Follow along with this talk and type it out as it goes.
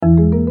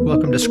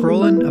welcome to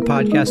Scrollin', a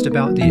podcast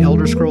about the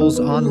Elder Scrolls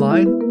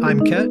Online. I'm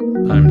Ket.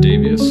 I'm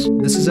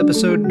Davius. This is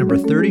episode number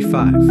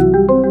 35.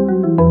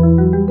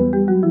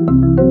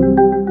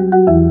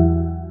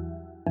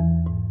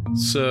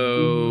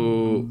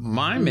 So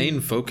my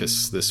main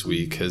focus this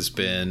week has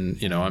been,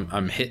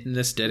 I'm hitting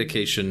this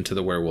dedication to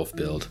the werewolf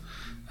build.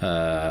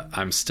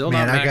 I'm still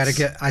not max.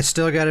 I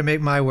still gotta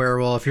make my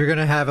werewolf. You're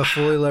gonna have a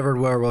fully levered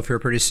werewolf here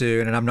pretty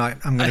soon, and I'm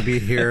gonna be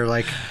here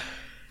like.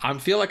 I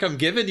feel like I'm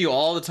giving you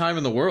all the time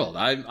in the world.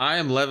 I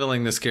am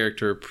leveling this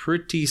character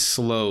pretty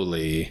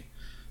slowly,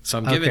 so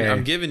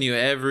I'm giving you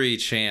every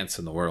chance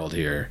in the world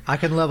here. I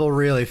can level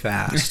really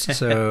fast,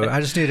 so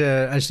I just need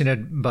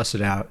to bust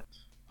it out.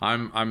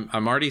 I'm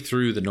already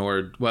through the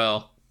Nord.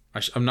 Well,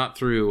 I'm not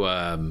through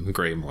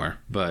Greymoor,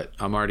 but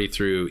I'm already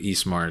through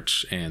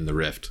Eastmarch and the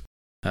Rift.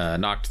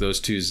 Knocked those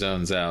two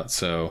zones out.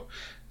 So,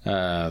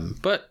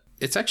 but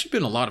it's actually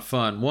been a lot of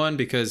fun. One,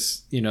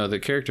 because the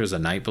character is a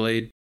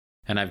Nightblade,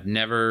 and I've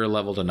never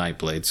leveled a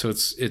Nightblade, so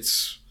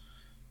it's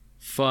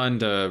fun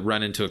to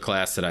run into a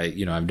class that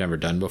I've never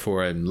done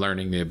before and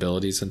learning the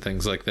abilities and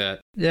things like that.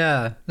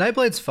 Yeah,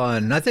 Nightblade's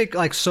fun. I think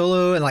like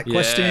solo and like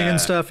questing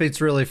and stuff, it's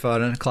really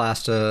fun in a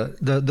class to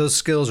those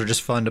skills are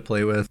just fun to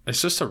play with.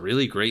 It's just a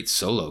really great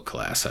solo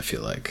class, I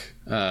feel like.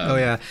 Oh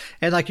yeah,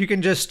 and like you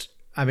can just.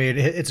 I mean,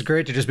 it's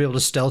great to just be able to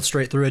stealth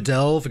straight through a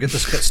delve, get the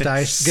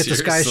sky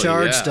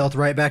shard, stealth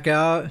right back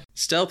out.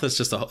 Stealth is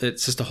just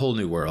a whole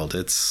new world.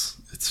 It's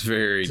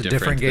very a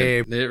different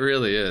game. It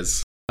really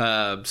is.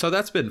 So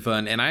that's been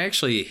fun, and I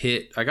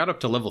got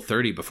up to level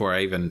 30 before I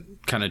even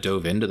kind of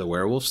dove into the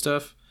werewolf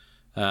stuff.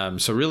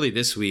 So really,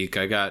 this week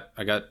I got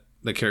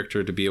the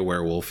character to be a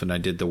werewolf, and I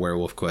did the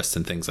werewolf quest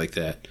and things like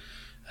that.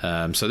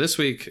 So this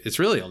week it's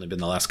really only been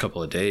the last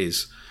couple of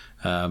days,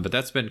 but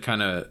that's been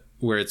kind of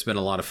where it's been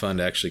a lot of fun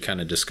to actually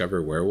kind of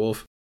discover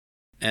werewolf.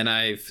 And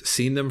I've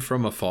seen them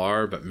from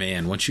afar, but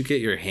man, once you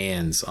get your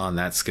hands on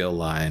that skill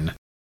line,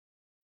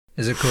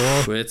 is it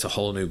cool? It's a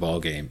whole new ball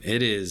game.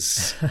 It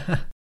is.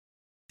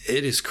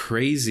 It is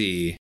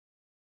crazy.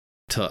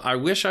 I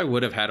wish I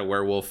would have had a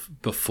werewolf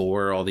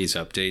before all these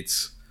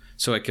updates,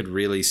 so I could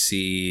really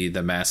see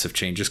the massive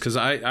changes. Because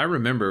I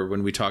remember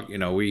when we talked,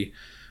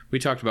 we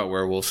talked about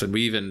werewolves, and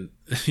we even,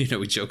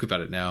 we joke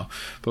about it now,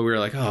 but we were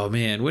like, oh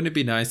man, wouldn't it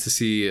be nice to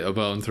see a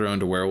bone thrown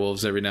to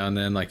werewolves every now and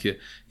then? Like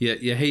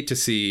you hate to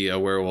see a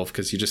werewolf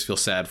because you just feel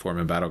sad for them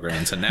in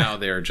Battlegrounds, and now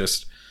they're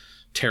just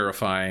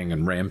terrifying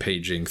and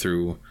rampaging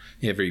through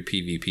every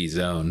PvP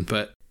zone.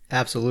 But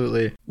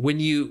absolutely,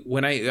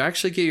 when I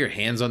actually get your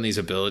hands on these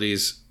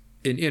abilities,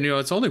 and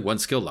it's only one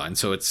skill line,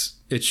 so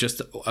it's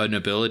just an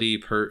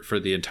ability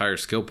for the entire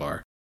skill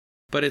bar,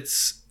 but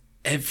it's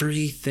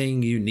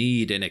everything you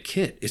need in a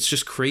kit. It's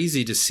just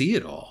crazy to see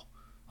it all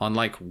on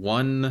like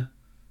one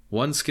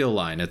skill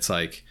line. It's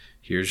like,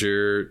 here's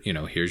your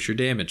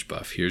damage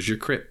buff, here's your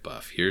crit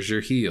buff, here's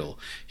your heal,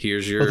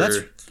 here's your. Well,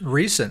 that's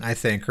recent, I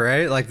think,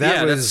 right? Like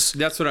that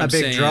that's what I'm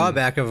saying. A big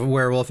drawback of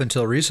Werewolf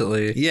until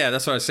recently. Yeah,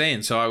 that's what I was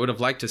saying. So I would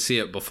have liked to see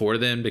it before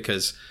then,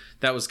 because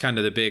that was kind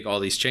of all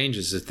these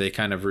changes that they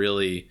kind of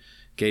really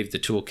gave the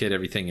toolkit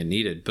everything it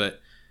needed. But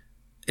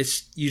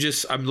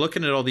I'm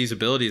looking at all these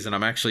abilities, and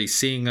I'm actually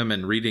seeing them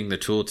and reading the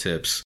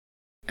tooltips,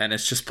 and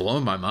it's just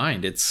blowing my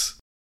mind.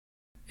 It's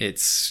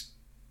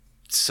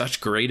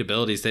such great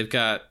abilities. They've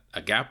got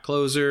a gap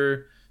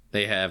closer.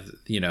 They have,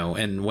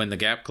 and when the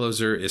gap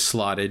closer is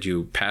slotted,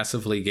 you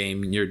passively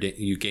gain your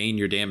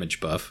damage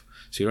buff.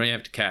 So you don't even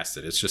have to cast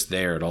it. It's just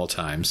there at all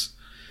times.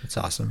 That's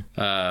awesome.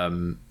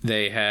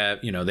 They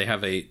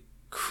have a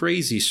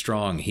crazy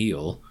strong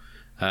heal.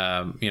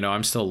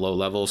 I'm still low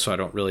level, so I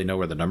don't really know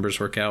where the numbers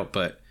work out,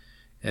 but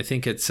I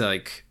think it's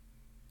like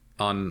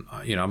I'm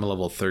a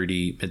level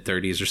 30, mid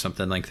 30s or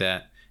something like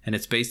that. And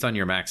it's based on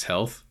your max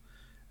health.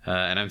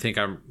 And I think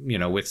I'm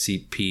with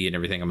CP and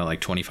everything, I'm at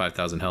like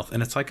 25,000 health,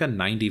 and it's like a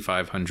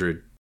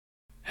 9,500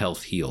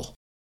 health heal.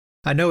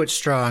 I know it's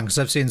strong because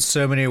I've seen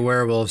so many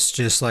werewolves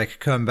just like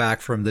come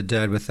back from the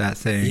dead with that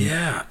thing.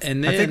 Yeah,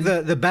 and then I think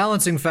the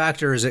balancing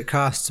factor is it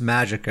costs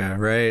magicka,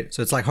 right?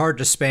 So it's like hard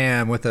to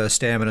spam with a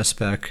stamina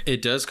spec.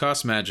 It does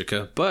cost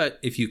magicka, but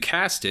if you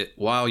cast it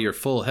while you're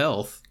full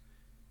health,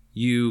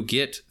 you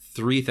get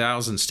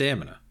 3,000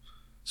 stamina.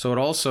 So it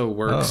also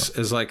works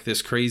as like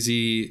this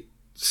crazy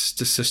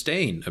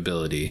sustain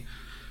ability.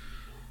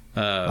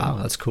 Wow,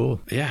 that's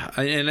cool. Yeah,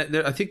 and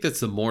I think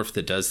that's the morph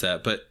that does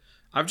that, but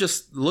I'm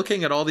just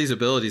looking at all these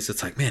abilities.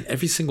 It's like, man,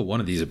 every single one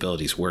of these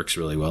abilities works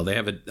really well. They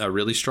have a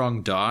really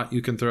strong dot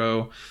you can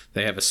throw.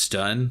 They have a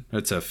stun.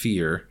 It's a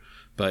fear.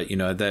 But,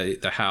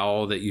 the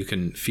howl that you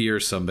can fear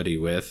somebody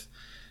with.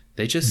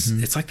 They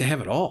just, it's like they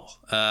have it all.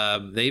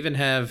 They even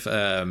have...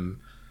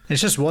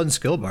 it's just one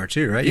skill bar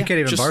too, right? You can't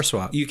even bar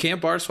swap. You can't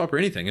bar swap or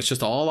anything. It's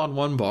just all on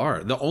one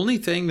bar. The only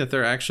thing that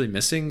they're actually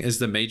missing is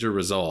the major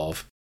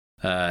resolve.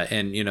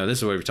 And, this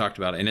is what we've talked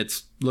about. And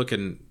it's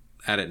looking...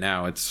 at it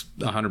now, it's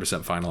 100%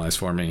 finalized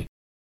for me.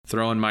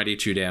 Throwing Mighty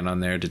Chudan on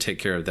there to take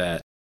care of that.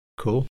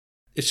 Cool.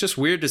 It's just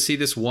weird to see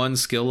this one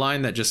skill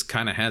line that just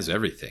kind of has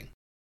everything.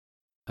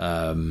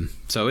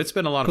 So it's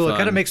been a lot of fun. It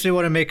kind of makes me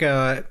want to make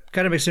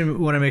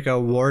a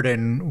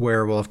warden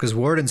werewolf, because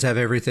wardens have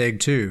everything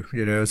too,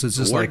 you know. So it's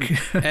just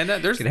and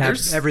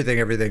there's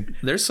everything.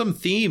 There's some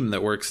theme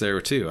that works there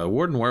too. A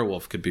warden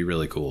werewolf could be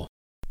really cool.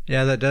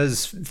 Yeah, that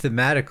does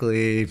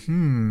thematically.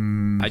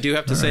 I do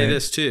have to say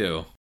this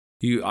too.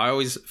 I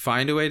always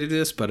find a way to do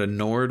this, but a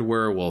Nord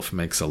werewolf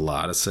makes a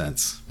lot of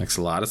sense.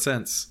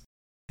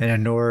 And a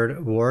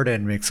Nord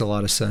warden makes a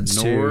lot of sense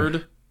too.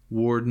 Nord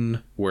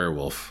warden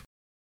werewolf.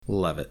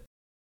 Love it.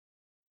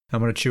 I'm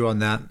going to chew on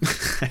that.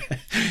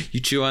 You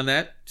chew on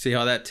that? See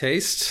how that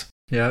tastes?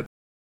 Yep.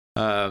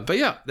 But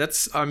yeah,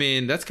 that's kind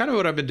of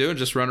what I've been doing.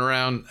 Just run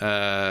around.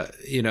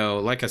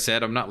 Like I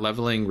said, I'm not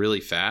leveling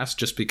really fast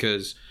just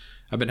because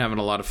I've been having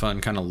a lot of fun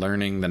kind of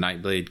learning the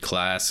Nightblade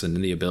class and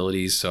the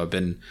abilities. So I've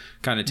been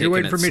kind of taking it slow.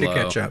 You're waiting for me to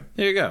catch up.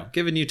 There you go.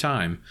 Giving you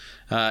time.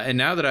 And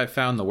now that I've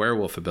found the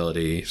werewolf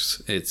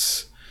abilities,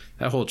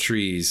 that whole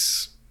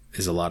trees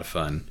is a lot of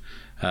fun.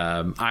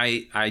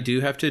 I do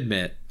have to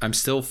admit, I'm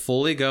still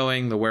fully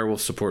going the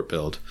werewolf support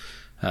build.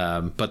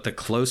 But the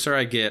closer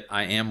I get,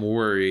 I am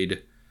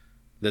worried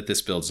that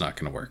this build's not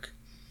going to work.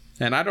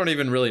 And I don't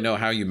even really know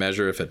how you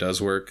measure if it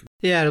does work.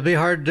 Yeah, it'll be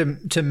hard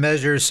to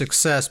measure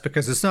success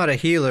because it's not a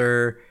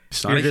healer.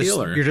 It's not a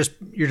healer.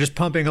 You're just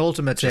pumping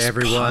ultimate to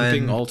everyone.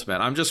 Pumping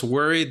ultimate. I'm just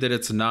worried that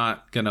it's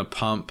not going to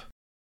pump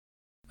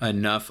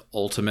enough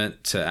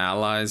ultimate to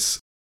allies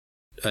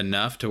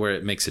enough to where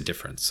it makes a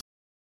difference.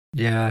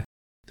 Yeah.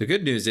 The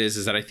good news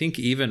is that I think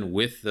even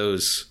with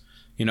those,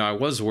 I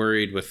was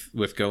worried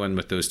with going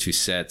with those two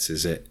sets,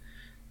 is it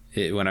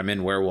when I'm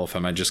in werewolf,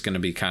 am I just going to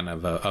be kind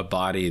of a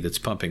body that's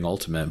pumping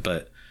ultimate?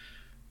 But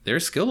their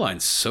skill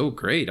line's so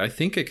great. I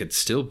think it could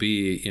still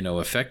be,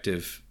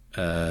 effective.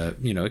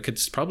 It could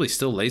probably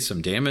still lay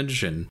some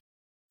damage and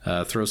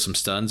throw some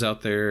stuns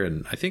out there.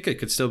 And I think it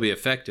could still be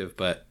effective,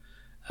 but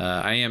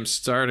I am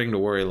starting to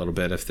worry a little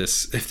bit if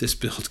this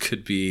build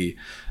could be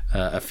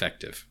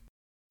effective.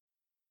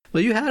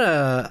 Well, you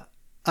had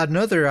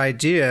another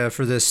idea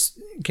for this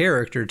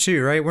character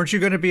too, right? Weren't you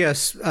going to be a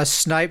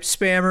snipe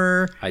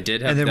spammer? I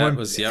did have yep.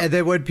 And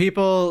then when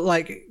people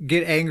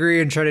get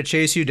angry and try to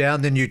chase you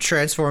down, then you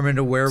transform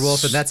into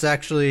werewolf, and that's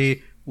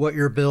actually what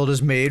your build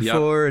is made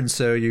for. And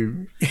so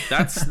you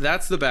that's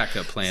the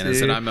backup plan. Is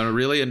that I'm a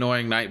really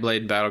annoying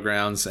Nightblade in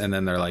Battlegrounds, and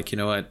then they're like, you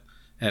know what?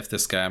 F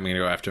this guy, I'm going to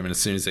go after him. And as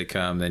soon as they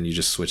come, then you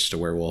just switch to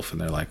werewolf, and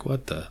they're like,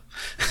 what the?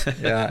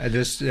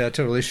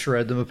 Totally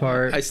shred them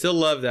apart. I still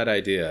love that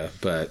idea,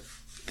 but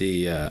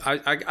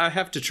I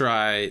have to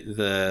try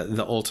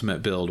the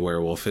ultimate build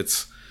werewolf.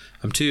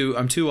 I'm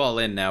too all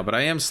in now, but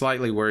I am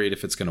slightly worried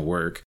if it's going to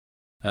work.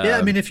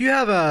 If you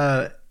have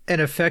an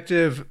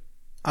effective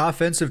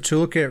offensive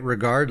toolkit,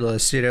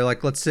 regardless,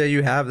 let's say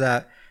you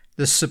have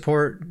this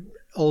support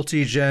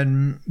ulti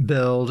gen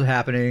build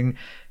happening,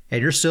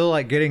 and you're still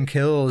getting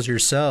kills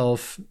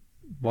yourself,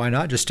 why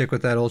not just stick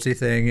with that ulti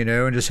thing,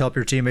 and just help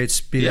your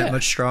teammates be that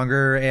much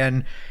stronger,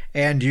 and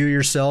you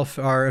yourself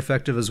are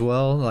effective as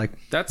well.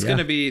 That's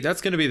gonna be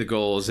the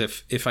goal, is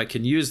if I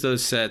can use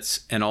those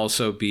sets and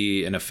also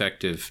be an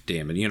effective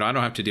damage. I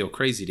don't have to deal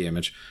crazy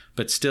damage,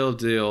 but still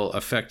deal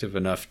effective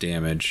enough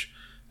damage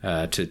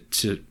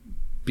to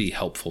be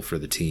helpful for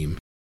the team.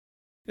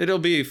 It'll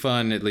be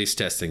fun at least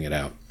testing it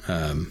out.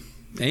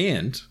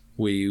 And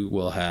we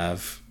will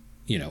have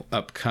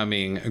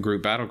upcoming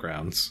group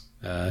battlegrounds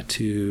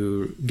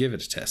to give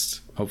it a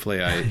test.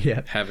 Hopefully I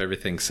have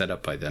everything set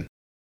up by then.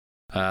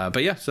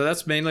 So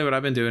that's mainly what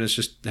I've been doing, is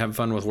just having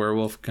fun with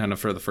werewolf kind of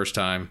for the first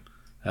time.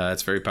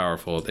 It's very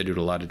powerful. They do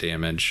a lot of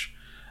damage.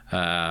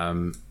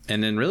 And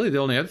then really the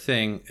only other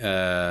thing,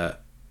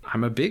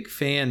 I'm a big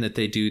fan that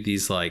they do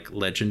these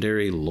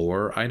legendary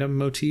lore item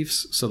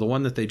motifs. So the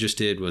one that they just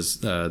did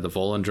was the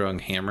Volendrung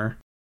hammer.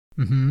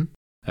 Mm-hmm.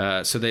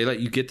 So they let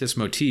you get this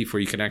motif where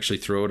you can actually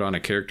throw it on a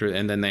character,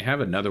 and then they have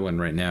another one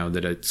right now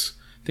that I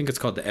think it's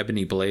called the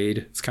Ebony Blade.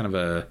 It's kind of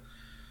a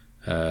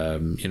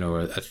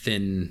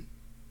thin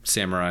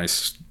samurai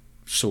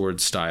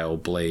sword style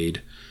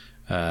blade.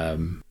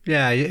 And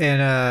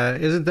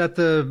isn't that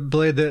the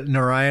blade that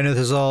Narayanth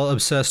is all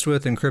obsessed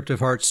with in Crypt of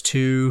Hearts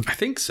 2? I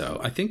think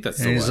so. I think that's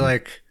and the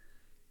one.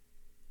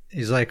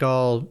 He's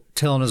all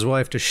telling his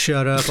wife to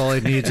shut up. All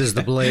he needs is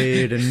the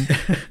blade, and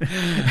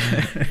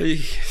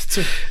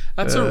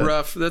that's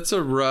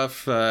a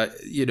rough.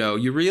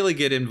 You really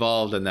get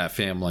involved in that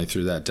family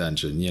through that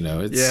dungeon.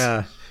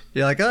 You're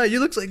you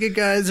look like you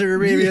guys are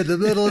maybe in the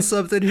middle of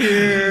something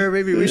here.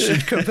 Maybe we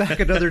should come back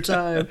another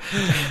time.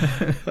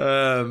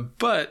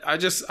 But I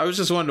was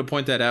just wanting to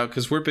point that out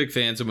because we're big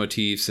fans of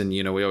motifs, and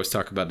we always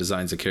talk about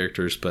designs of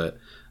characters. But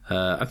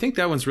I think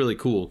that one's really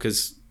cool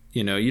because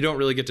you don't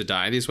really get to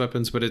dye these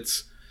weapons, but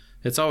it's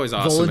always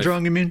awesome.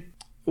 Volendrung, you mean?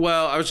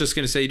 Well, I was just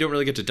going to say you don't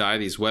really get to dye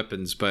these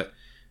weapons, but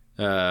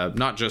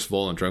not just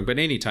Volendrung, but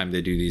anytime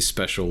they do these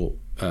special,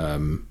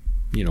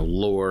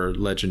 lore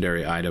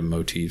legendary item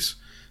motifs.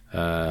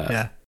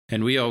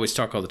 And we always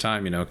talk all the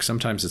time, 'cause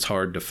sometimes it's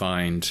hard to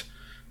find,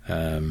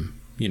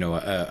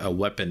 a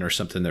weapon or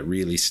something that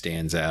really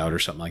stands out or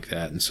something like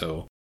that. And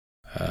so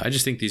I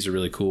just think these are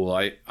really cool.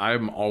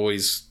 I'm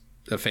always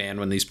a fan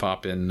when these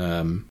pop in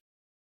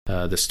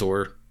the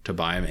store to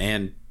buy them,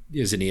 and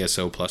as an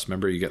ESO Plus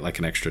member, you get like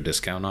an extra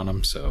discount on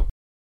them. So,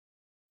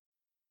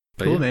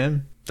 but cool, yeah,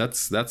 man.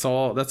 That's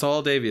all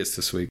Davius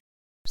this week.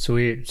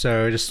 Sweet.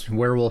 So just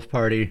werewolf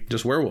party.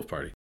 Just werewolf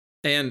party,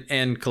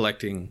 and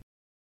collecting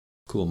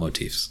cool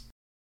motifs.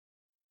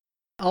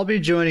 I'll be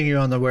joining you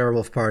on the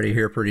werewolf party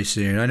here pretty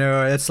soon. I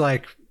know it's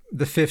like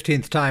the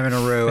 15th time in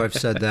a row I've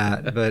said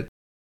that, but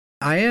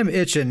I am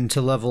itching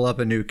to level up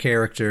a new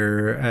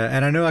character,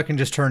 and I know I can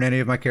just turn any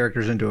of my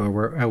characters into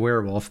a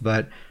werewolf,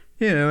 but,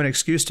 an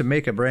excuse to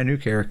make a brand new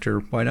character,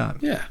 why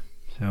not? Yeah.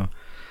 So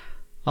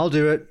I'll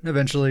do it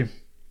eventually.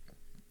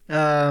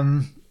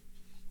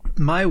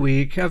 My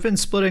week, I've been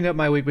splitting up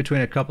my week between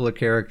a couple of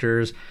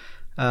characters.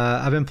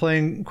 I've been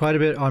playing quite a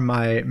bit on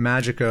my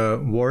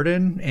Magicka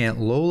Warden, Aunt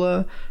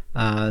Lola.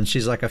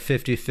 She's like a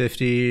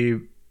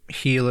 50-50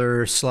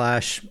 healer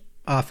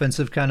 /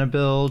 offensive kind of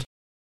build.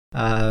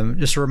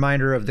 Just a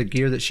reminder of the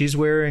gear that she's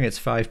wearing. It's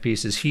 5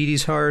 pieces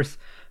Hades Hearth,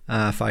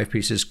 5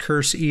 pieces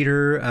Curse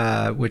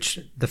Eater, which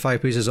the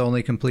 5 pieces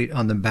only complete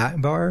on the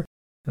back bar,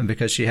 and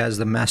because she has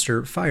the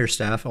Master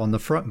Firestaff on the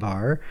front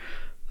bar.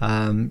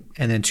 And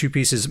then 2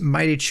 pieces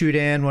Mighty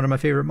Chudan, one of my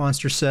favorite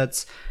monster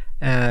sets.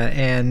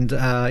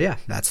 Yeah,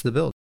 that's the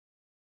build.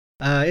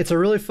 It's a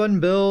really fun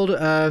build.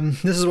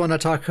 This is one I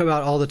talk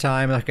about all the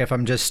time. Like if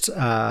I'm just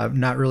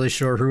not really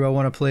sure who I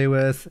want to play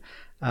with,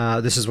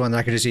 this is one that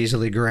I could just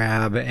easily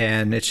grab,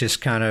 and it's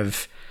just kind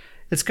of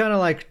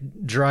like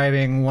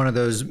driving one of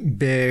those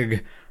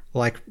big,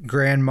 like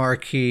Grand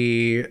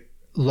Marquis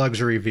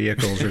luxury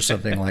vehicles or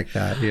something like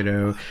that.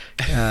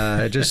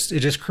 It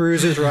just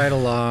cruises right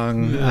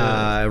along.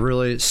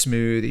 Really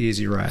smooth,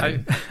 easy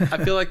ride.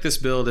 I feel like this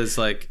build is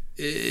like,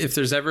 if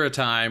there's ever a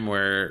time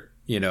where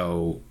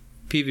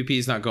PvP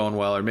is not going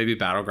well, or maybe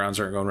battlegrounds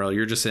aren't going well,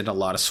 you're just in a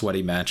lot of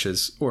sweaty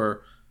matches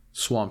or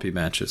swampy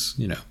matches.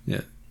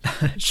 Yeah.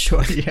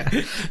 Sure. Yeah.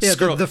 Yeah.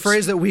 The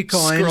phrase that we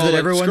coined that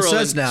everyone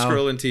says now.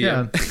 Scroll into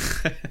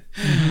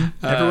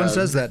everyone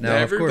says that now.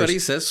 Everybody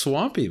says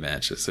swampy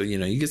matches, so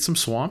you get some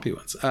swampy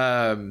ones.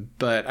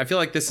 But I feel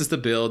like this is the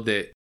build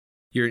that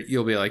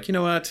you'll be like, you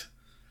know what?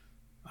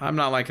 I'm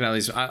not liking all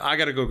these. I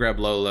got to go grab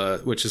Lola,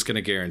 which is going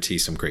to guarantee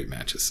some great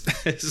matches.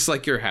 It's just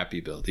like your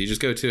happy build. You just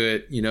go to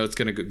it. It's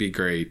going to be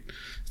great.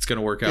 It's going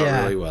to work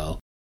out really well.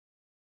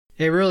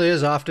 It really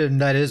is. Often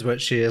that is what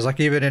she is. Like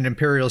even in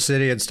Imperial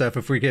City and stuff,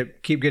 if we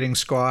keep getting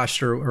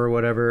squashed or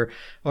whatever,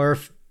 or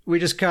if we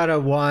just kind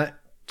of want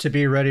to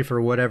be ready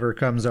for whatever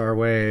comes our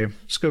way,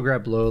 just go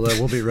grab Lola.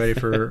 We'll be ready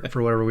for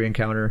whatever we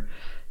encounter.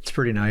 It's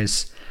pretty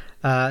nice.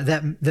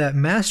 That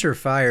Master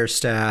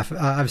Firestaff,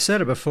 I've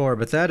said it before,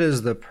 but that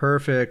is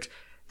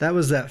that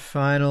was that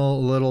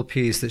final little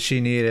piece that she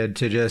needed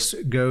to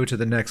just go to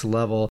the next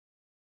level.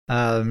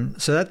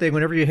 So that thing,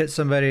 whenever you hit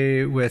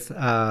somebody with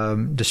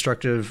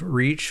Destructive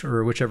Reach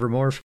or whichever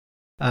morph,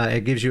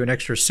 it gives you an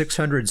extra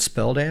 600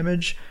 spell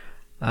damage.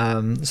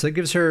 So it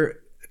gives her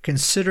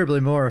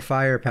considerably more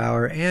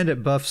firepower, and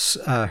it buffs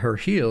her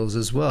heals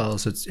as well.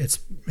 So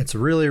it's a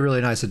really, really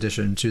nice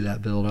addition to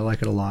that build. I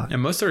like it a lot.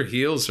 And most of her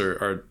heals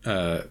are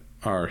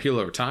heal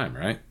over time,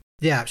 right?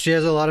 Yeah, she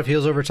has a lot of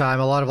heals over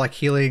time, a lot of like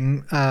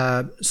healing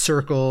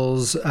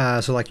circles.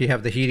 So like you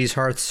have the Hades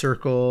Hearth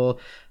circle,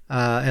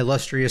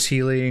 Illustrious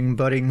Healing,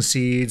 Budding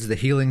Seeds, the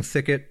Healing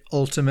Thicket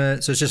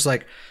ultimate. So it's just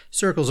like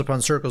circles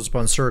upon circles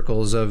upon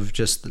circles of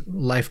just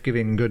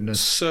life-giving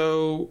goodness.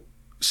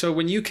 So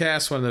when you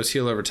cast one of those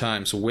heal over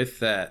times with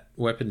that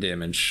weapon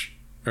damage,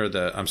 or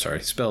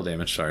spell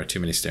damage, too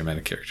many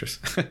Stairmatic characters.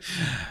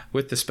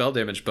 With the spell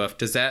damage buff,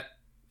 does that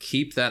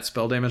keep that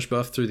spell damage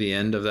buff through the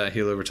end of that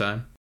heal over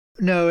time?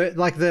 No,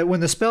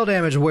 when the spell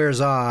damage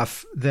wears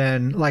off,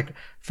 then like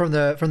from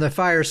the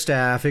Fire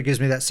Staff, it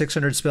gives me that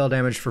 600 spell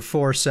damage for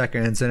 4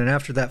 seconds, and then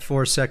after that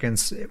 4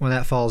 seconds, when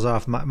that falls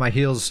off, my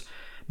heals,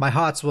 my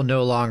hots will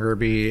no longer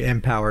be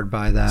empowered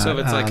by that. So if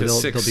it's like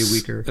they'll be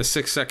weaker. A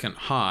 6 second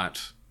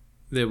hot,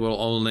 that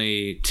will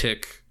only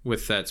tick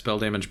with that spell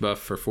damage buff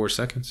for 4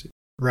 seconds.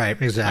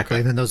 Right, exactly. Okay.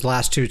 And then those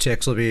last 2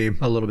 ticks will be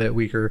a little bit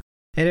weaker.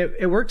 And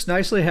it works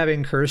nicely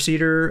having Curse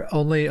Eater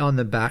only on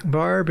the back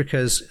bar,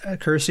 because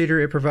Curse Eater,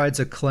 it provides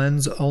a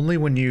cleanse only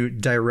when you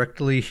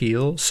directly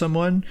heal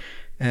someone.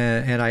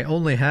 And I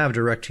only have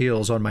direct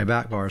heals on my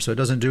back bar, so it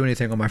doesn't do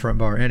anything on my front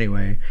bar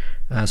anyway.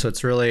 So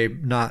it's really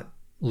not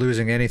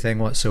losing anything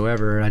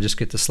whatsoever. I just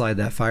get to slide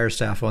that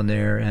Firestaff on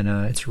there, and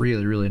it's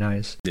really, really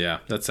nice. Yeah,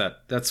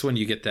 that's when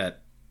you get that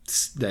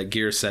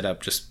gear set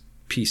up just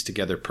pieced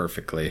together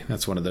perfectly.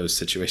 That's one of those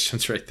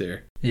situations right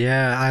there.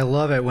 Yeah, I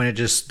love it when it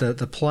just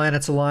the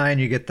planets align.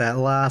 You get that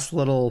last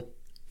little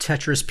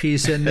Tetris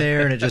piece in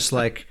there, and it just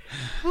like,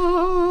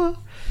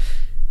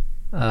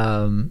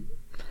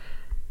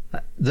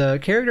 the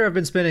character I've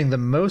been spending the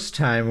most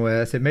time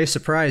with, it may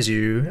surprise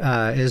you,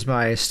 is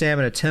my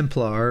Stamina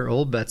Templar,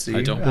 Old Betsy.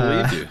 I don't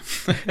believe you.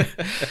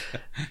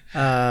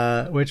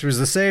 Which was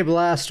the same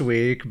last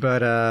week,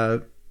 but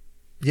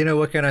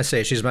what can I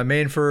say? She's my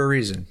main for a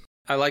reason.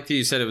 I like that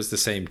you said it was the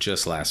same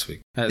just last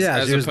week, as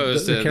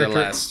opposed to the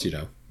last,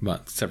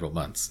 several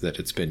months that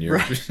it's been your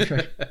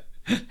right.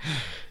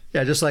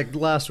 Yeah, just like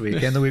last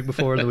week and the week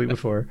before and the week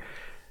before.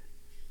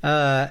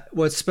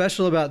 What's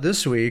special about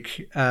this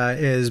week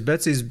is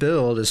Betsy's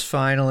build is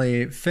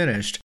finally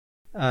finished.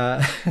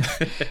 Now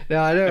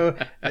I know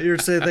you're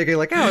thinking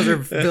like, how is her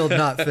build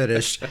not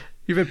finished?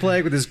 You've been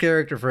playing with this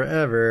character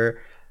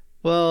forever.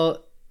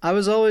 Well, I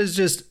was always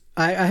just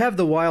I have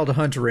the Wild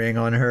Hunt ring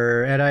on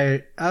her, and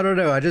I don't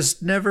know, I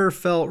just never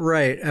felt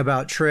right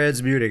about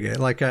transmuting it.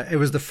 Like it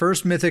was the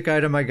first mythic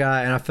item I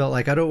got, and I felt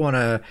like I don't want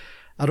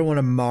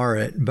to mar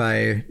it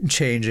by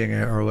changing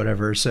it or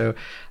whatever. So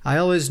I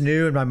always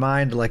knew in my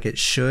mind like it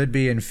should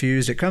be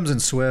infused. It comes in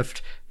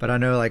Swift, but I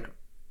know like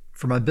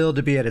for my build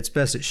to be at its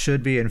best, it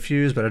should be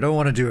infused, but I don't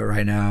want to do it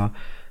right now.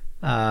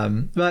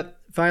 But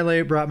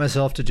finally brought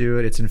myself to do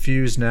it. It's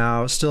infused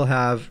now. Still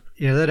have,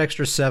 that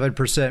extra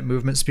 7%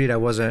 movement speed I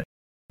wasn't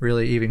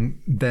really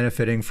even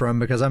benefiting from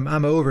because I'm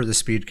over the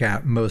speed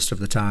cap most of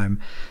the time.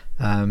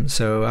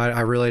 So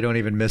I really don't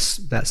even miss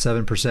that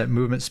 7%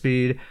 movement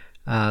speed.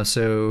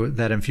 So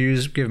that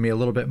infuse give me a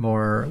little bit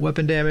more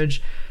weapon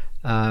damage.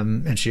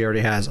 And she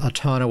already has a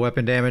ton of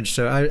weapon damage.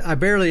 So I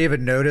barely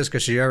even notice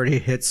because she already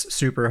hits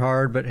super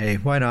hard, but hey,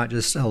 why not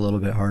just a little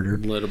bit harder? A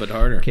little bit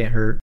harder. Can't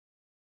hurt.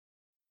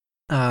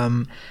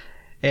 And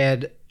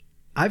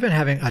I've been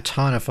having a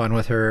ton of fun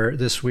with her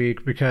this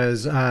week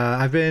because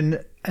I've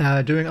been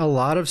doing a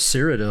lot of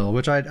Cyrodiil,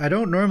 which I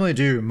don't normally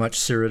do much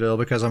Cyrodiil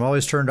because I'm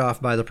always turned off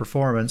by the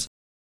performance.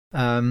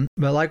 But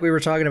like we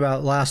were talking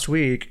about last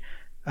week,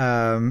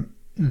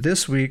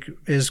 this week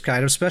is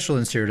kind of special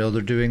in Cyrodiil.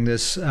 They're doing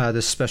this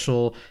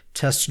special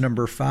test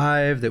number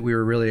 5 that we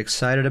were really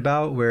excited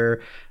about,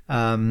 where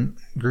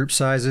group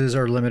sizes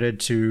are limited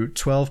to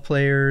 12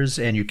 players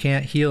and you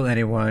can't heal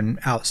anyone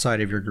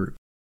outside of your group.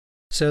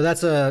 So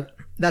that's a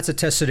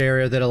test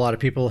scenario that a lot of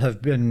people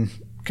have been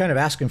kind of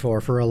asking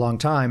for a long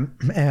time,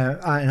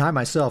 and I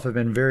myself have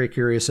been very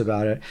curious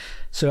about it.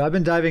 So I've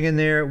been diving in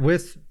there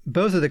with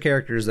both of the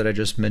characters that I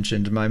just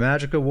mentioned, my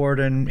Magicka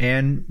Warden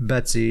and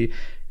Betsy,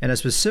 and I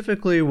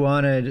specifically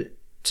wanted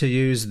to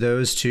use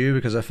those two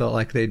because I felt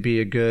like they'd be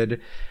a good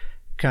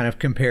kind of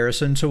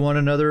comparison to one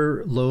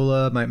another.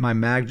 Lola, my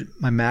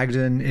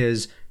Magden,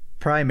 is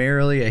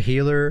primarily a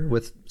healer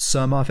with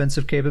some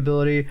offensive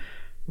capability,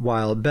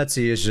 while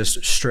Betsy is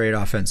just straight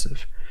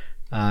offensive.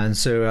 And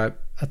so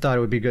I thought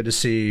it would be good to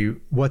see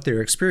what their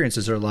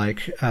experiences are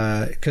like,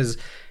 because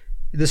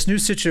this new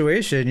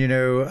situation,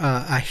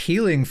 a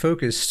healing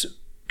focused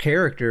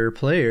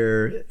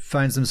player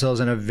finds themselves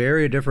in a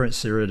very different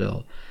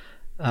Cyrodiil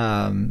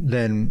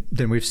than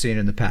we've seen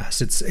in the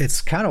past.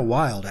 It's kind of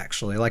wild,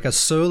 actually. Like a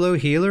solo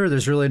healer,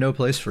 there's really no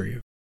place for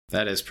you.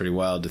 That is pretty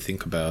wild to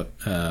think about,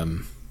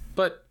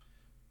 but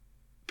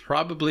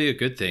probably a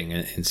good thing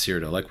in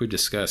Cyrodiil, like we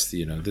discussed.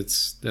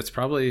 It's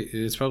probably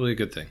a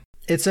good thing.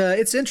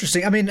 It's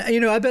interesting. I mean,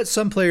 I bet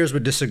some players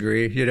would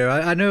disagree.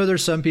 I know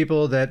there's some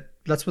people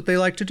that's what they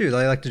like to do.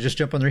 They like to just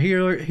jump on their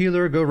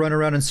healer, go run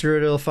around in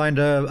Cyrodiil, find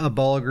a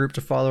ball group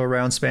to follow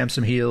around, spam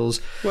some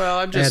heals. Well,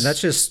 I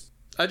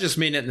just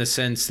mean it in the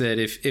sense that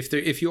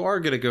if you are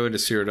going to go into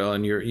Cyrodiil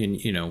and you're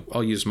in,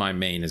 I'll use my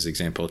main as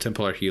example,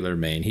 Templar healer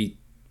main. He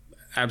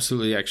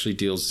absolutely actually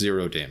deals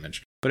 0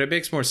 damage, but it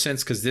makes more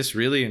sense because this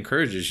really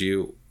encourages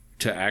you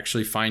to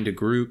actually find a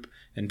group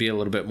and be a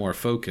little bit more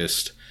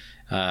focused.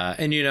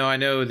 And I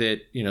know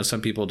that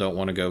some people don't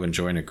want to go and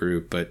join a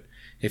group, but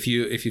if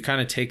you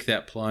kind of take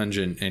that plunge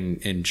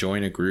and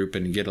join a group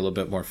and get a little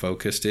bit more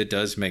focused, it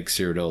does make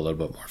Cyrodiil a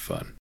little bit more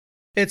fun.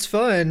 It's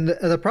fun.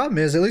 The problem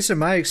is, at least in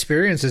my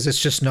experiences,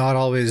 it's just not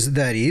always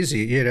that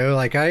easy.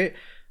 Like I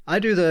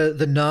do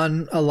the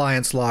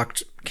non-alliance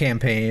locked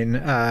campaign,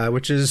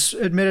 which is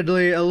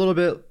admittedly a little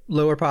bit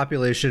lower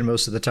population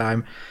most of the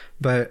time,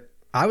 but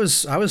I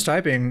was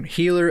typing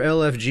healer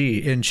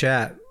LFG in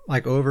chat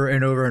like over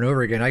and over and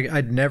over again.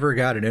 I'd never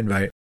got an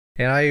invite,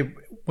 and I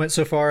went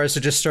so far as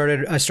to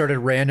started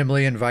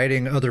randomly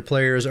inviting other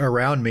players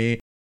around me,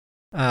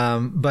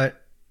 but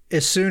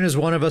as soon as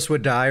one of us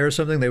would die or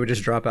something, they would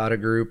just drop out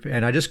of group,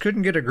 and I just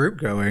couldn't get a group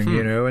going.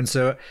 And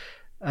so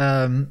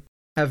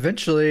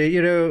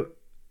eventually,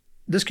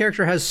 this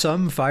character has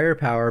some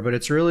firepower, but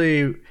it's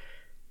really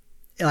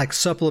like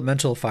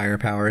supplemental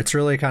firepower. It's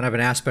really kind of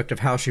an aspect of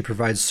how she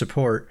provides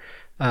support.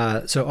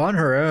 So on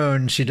her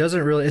own, she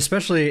doesn't really,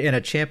 especially in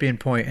a champion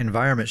point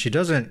environment, she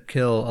doesn't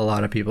kill a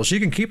lot of people. She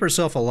can keep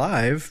herself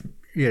alive,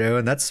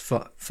 and that's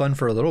fun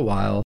for a little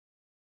while.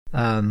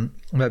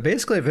 But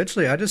basically,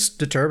 eventually, I just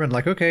determined,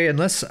 like, okay,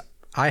 unless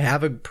I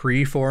have a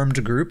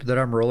pre-formed group that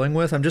I'm rolling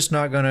with, I'm just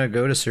not going to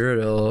go to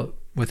Cyrodiil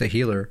with a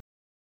healer.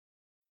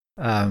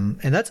 And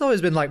that's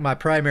always been like my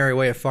primary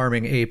way of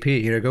farming AP.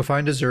 Go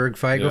find a Zerg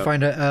fight, go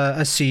find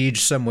a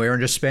siege somewhere,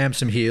 and just spam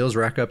some heals,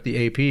 rack up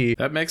the AP.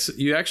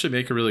 You actually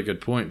make a really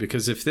good point,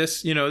 because if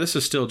this, this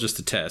is still just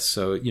a test,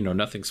 so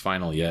nothing's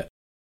final yet.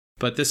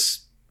 But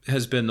this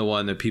has been the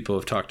one that people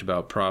have talked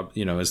about,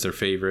 as their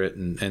favorite,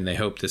 and they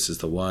hope this is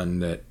the one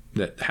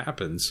that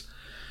happens.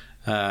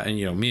 And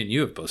me and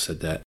you have both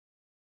said that.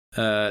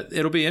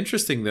 It'll be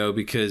interesting though,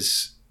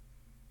 because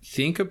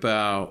think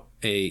about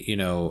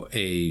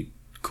a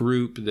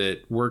group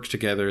that works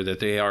together, that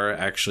they are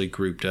actually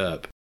grouped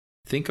up.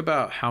 Think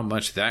about how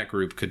much that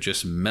group could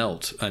just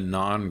melt a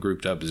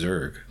non-grouped up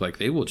Zerg. Like,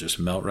 they will just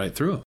melt right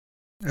through them.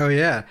 Oh,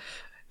 yeah.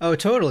 Oh,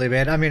 totally,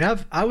 man. I mean,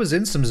 I was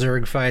in some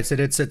Zerg fights, and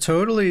it's a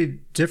totally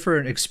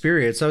different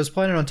experience. I was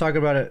planning on talking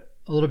about it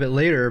a little bit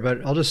later,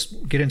 but I'll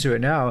just get into it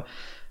now.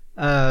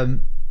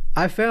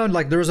 I found,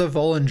 like, there was a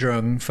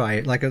Volendrung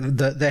fight. Like,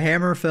 the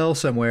hammer fell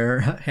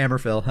somewhere. Hammer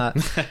fell, huh?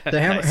 The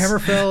hammer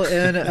fell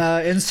in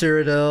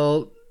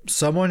Cyrodiil.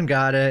 Someone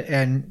got it,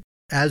 and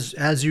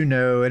as you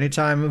know,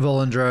 anytime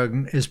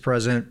Volendrung is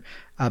present,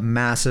 a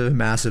massive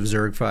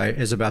Zerg fight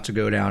is about to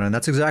go down, and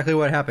that's exactly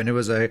what happened. It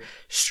was a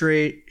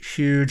straight,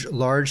 huge,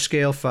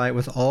 large-scale fight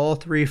with all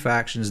three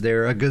factions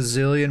there, a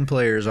gazillion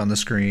players on the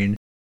screen,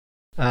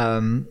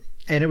 and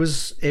it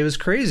was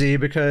crazy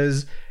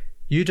because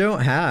you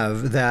don't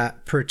have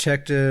that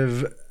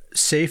protective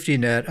safety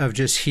net of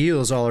just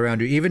heals all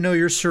around you. Even though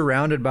you're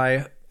surrounded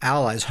by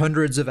allies,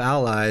 hundreds of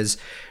allies,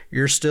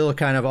 you're still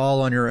kind of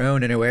all on your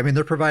own anyway. I mean,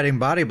 they're providing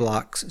body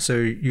blocks, so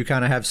you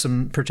kind of have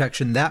some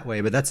protection that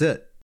way, but that's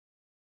it.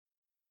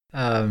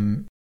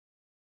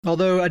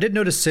 Although I did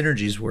notice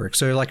synergies work.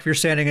 So, like, if you're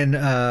standing in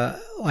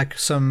like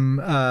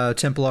some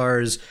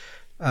Templar's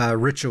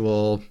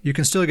ritual, you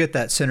can still get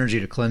that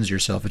synergy to cleanse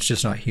yourself. It's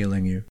just not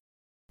healing you.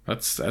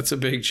 That's a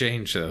big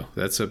change, though.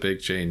 That's a big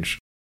change.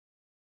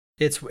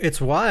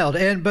 It's wild,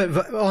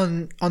 but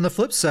on the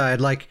flip side,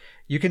 like,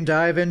 you can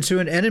dive into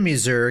an enemy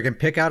Zerg and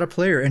pick out a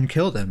player and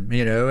kill them,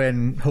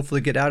 and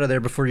hopefully get out of there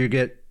before you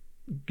get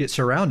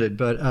surrounded.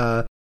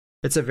 But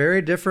it's a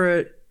very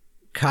different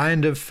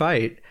kind of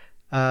fight,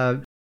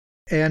 and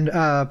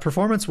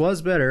performance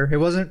was better. It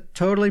wasn't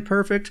totally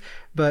perfect,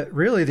 but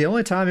really the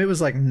only time it was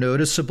like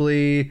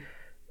noticeably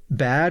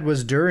bad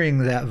was during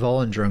that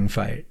Volendrung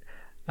fight,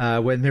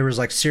 when there was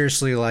like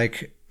seriously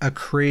like a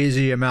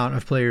crazy amount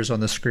of players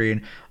on the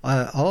screen.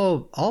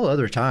 All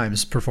other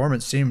times,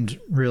 performance seemed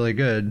really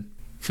good.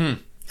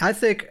 I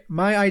think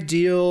my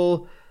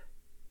ideal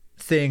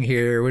thing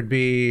here would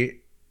be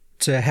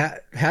to have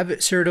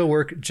Cyrodiil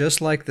work just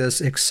like this,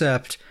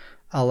 except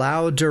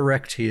allow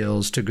direct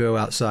heals to go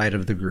outside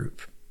of the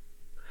group.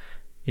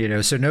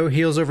 So no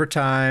heals over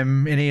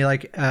time, any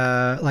like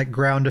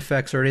ground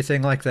effects or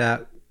anything like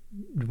that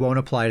won't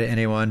apply to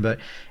anyone. But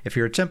if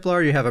you're a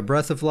Templar, you have a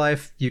Breath of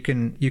Life, you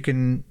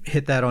can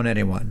hit that on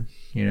anyone,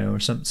 or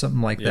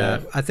something like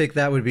that. I think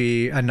that would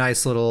be a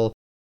nice little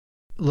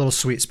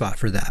sweet spot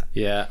for that.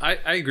 Yeah,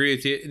 I agree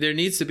with you. There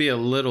needs to be a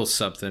little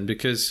something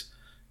because,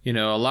 a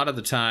lot of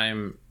the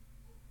time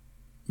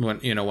when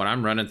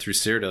I'm running through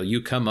Cyrodiil,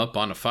 you come up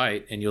on a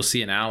fight and you'll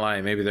see an ally,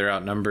 maybe they're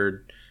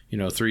outnumbered,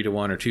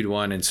 3-1 or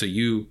 2-1. And so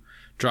you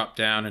drop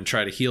down and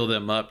try to heal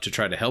them up to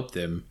try to help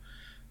them.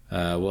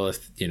 Well,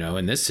 if,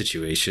 in this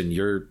situation,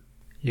 you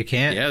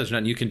can't. Yeah, there's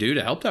nothing you can do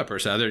to help that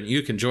person other than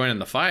you can join in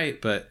the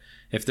fight. But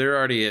if they're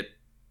already at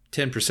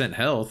 10%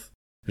 health,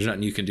 there's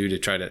nothing you can do to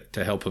try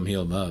to help them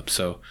heal them up.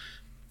 So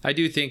I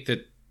do think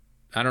that,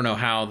 I don't know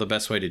how the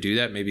best way to do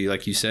that. Maybe,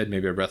 like you said,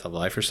 maybe a Breath of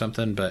Life or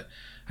something. But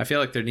I feel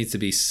like there needs to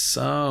be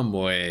some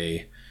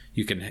way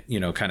you can,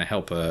 kind of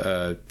help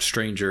a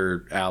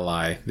stranger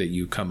ally that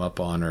you come up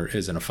on or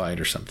is in a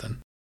fight or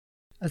something.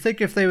 I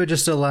think if they would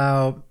just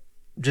allow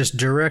just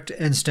direct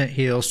instant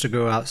heals to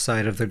go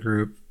outside of the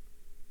group,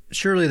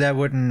 surely that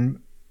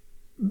wouldn't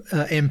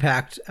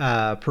impact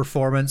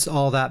performance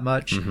all that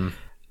much. Mm-hmm.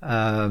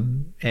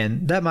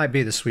 And that might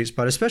be the sweet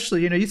spot,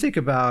 especially, you think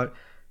about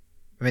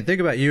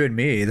you and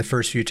me. The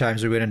first few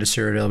times we went into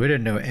Cyrodiil, we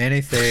didn't know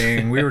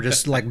anything. We were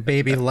just like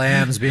baby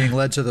lambs being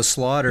led to the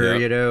slaughter,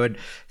 and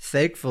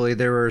thankfully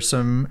there were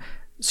some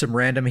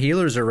random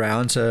healers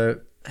around to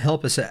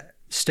help us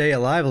stay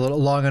alive a little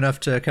long enough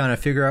to kind of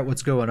figure out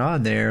what's going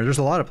on there. There's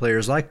a lot of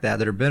players like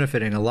that are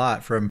benefiting a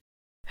lot from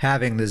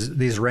having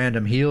these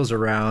random heals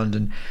around,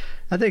 and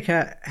I think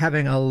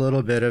having a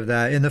little bit of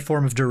that in the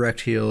form of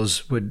direct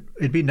heals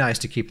it'd be nice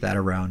to keep that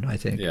around, I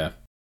think. Yeah.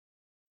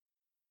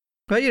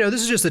 But,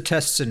 this is just a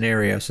test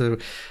scenario. So,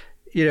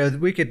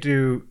 we could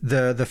do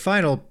the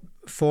final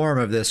form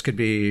of this could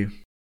be,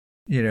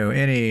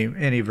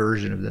 any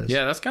version of this.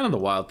 Yeah, that's kind of the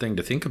wild thing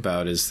to think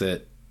about is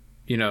that,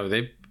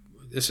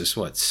 this is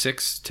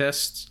 6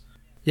 tests?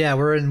 Yeah,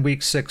 we're in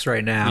week 6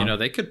 right now.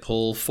 They could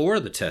pull 4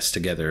 of the tests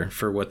together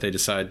for what they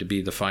decide to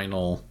be the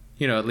final,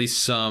 at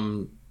least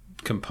some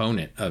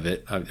component of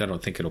it. I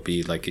don't think it'll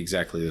be like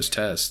exactly those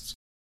tests.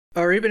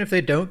 Or even if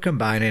they don't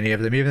combine any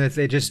of them, even if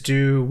they just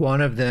do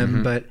one of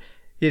them, mm-hmm. But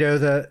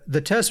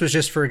the test was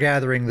just for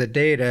gathering the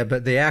data,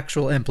 but the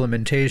actual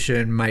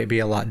implementation might be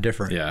a lot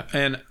different. Yeah,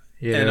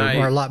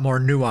 or a lot more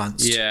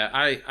nuanced. Yeah,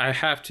 I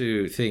have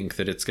to think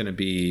that it's going to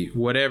be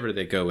whatever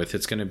they go with.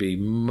 It's going to be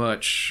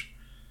much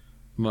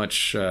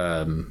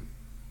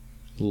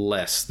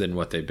less than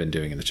what they've been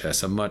doing in the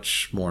test. A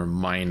much more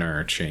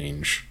minor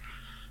change,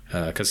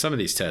 because some of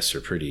these tests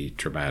are pretty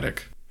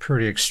dramatic,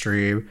 pretty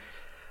extreme.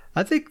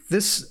 I think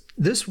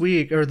this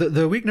week, or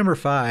the week number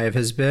 5,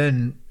 has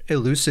been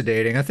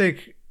elucidating. I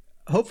think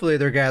hopefully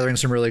they're gathering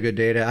some really good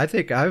data. I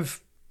think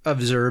I've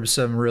observed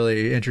some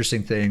really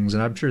interesting things,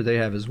 and I'm sure they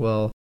have as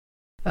well.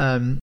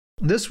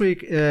 This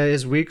week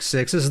is week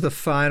 6. This is the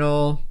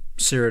final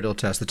Cyrodiil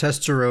test. The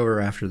tests are over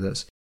after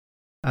this.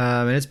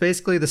 And it's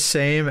basically the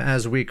same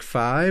as week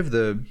 5,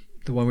 the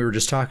one we were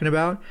just talking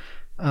about.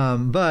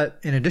 But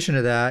in addition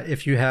to that,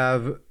 if you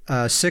have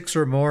 6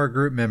 or more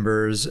group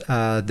members,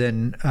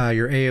 then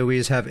your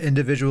AoEs have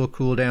individual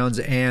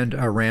cooldowns and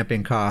a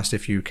ramping cost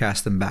if you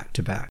cast them back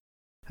to back,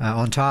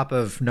 on top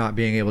of not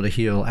being able to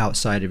heal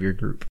outside of your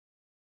group.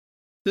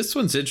 This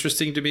one's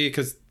interesting to me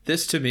because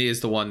this to me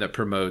is the one that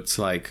promotes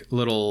like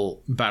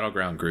little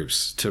battleground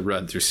groups to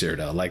run through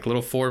Cyrodiil, like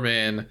little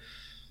 4-man.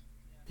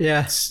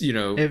 Yeah,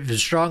 it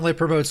strongly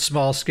promotes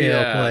small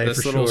scale play.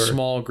 This for little sure.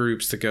 small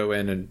groups to go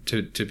in and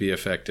to be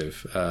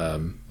effective,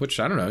 which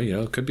I don't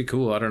know, could be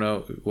cool. I don't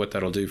know what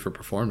that'll do for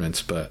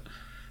performance, but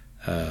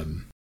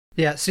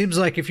it seems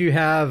like if you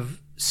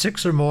have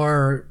 6 or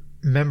more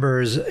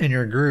members in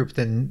your group,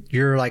 then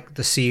you're like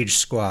the siege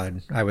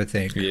squad, I would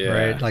think.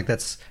 Right? Like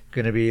that's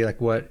going to be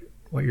like what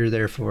you're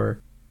there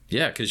for.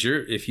 Yeah, because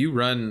if you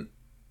run,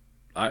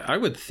 I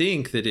would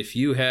think that if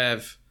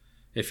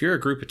you're a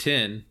group of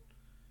 10.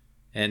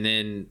 And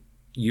then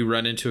you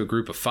run into a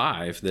group of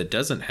 5 that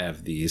doesn't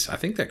have these. I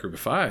think that group of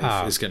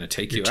 5 is going to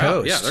take you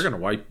out. Yeah, they're going to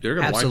wipe you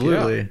out.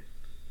 Absolutely.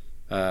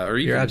 Or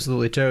even, you're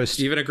absolutely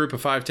toast. Even a group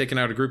of 5 taking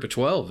out a group of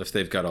 12 if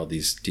they've got all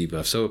these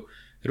debuffs. So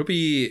it'll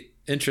be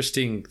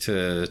interesting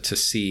to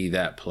see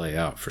that play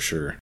out for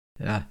sure.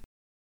 Yeah.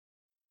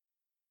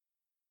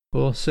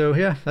 Cool. So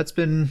yeah, that's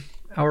been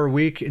our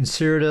week in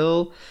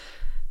Cyrodiil.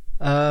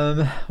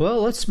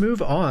 Well, let's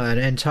move on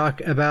and talk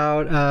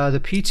about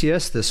the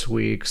PTS this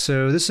week.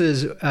 So this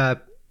is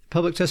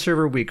Public Test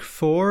Server Week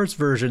 4. It's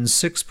version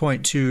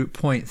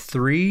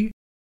 6.2.3.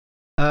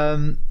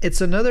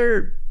 It's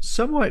another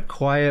somewhat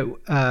quiet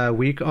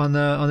week on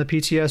the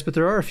PTS, but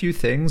there are a few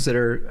things that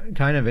are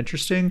kind of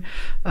interesting.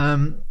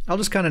 I'll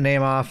just kind of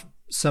name off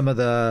some of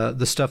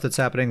the stuff that's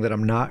happening that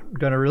I'm not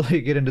going to really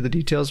get into the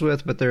details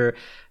with, but they're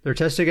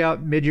testing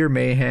out Mid-Year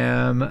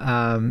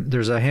Mayhem.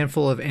 There's a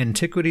handful of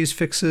antiquities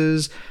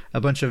fixes,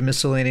 a bunch of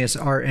miscellaneous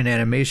art and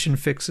animation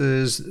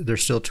fixes. They're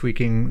still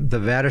tweaking the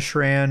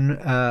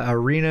Vateshran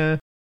arena,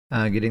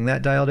 getting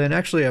that dialed in.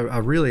 Actually,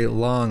 a really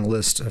long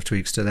list of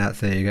tweaks to that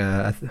thing.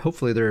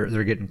 Hopefully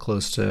they're getting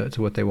close to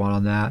what they want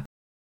on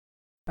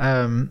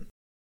that.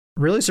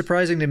 Really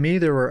surprising to me,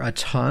 there were a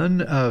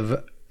ton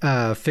of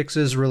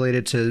fixes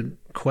related to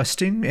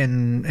questing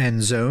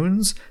and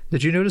zones.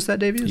 Did you notice that,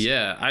 Davies?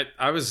 Yeah,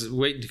 I was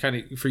waiting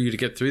for you to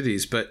get through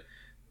these, but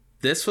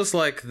this was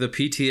like the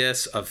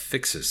PTS of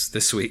fixes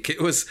this week.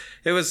 It was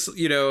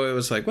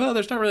like, well,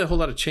 there's not really a whole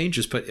lot of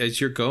changes, but as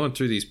you're going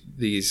through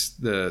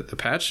the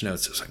patch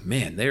notes, it's like,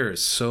 man, there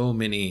is so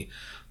many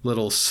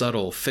little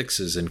subtle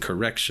fixes and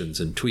corrections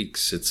and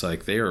tweaks. It's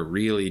like they are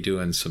really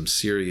doing some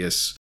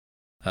serious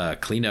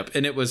cleanup,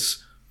 and it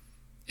was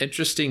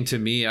interesting to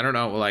me. I don't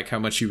know like how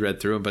much you read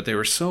through them, but they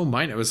were so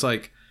minor. It was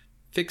like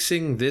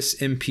fixing this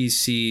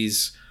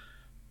NPC's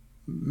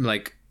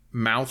like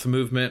mouth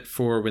movement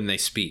for when they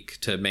speak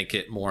to make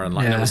it more in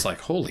line. Yeah. It was like,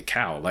 holy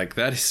cow, like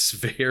that is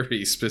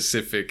very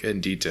specific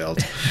and detailed.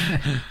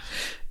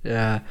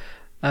 Yeah.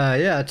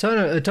 A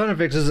ton of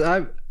fixes.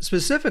 I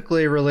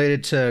specifically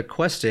related to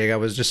questing. I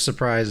was just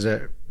surprised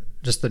at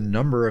just the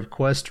number of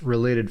quest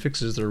related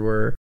fixes there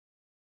were.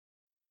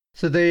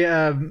 So they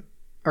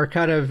are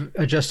kind of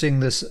adjusting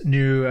this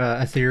new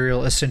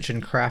Ethereal Ascension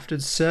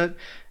Crafted set.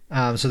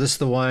 So this is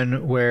the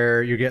one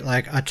where you get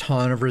like a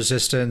ton of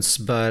resistance,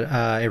 but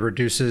it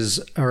reduces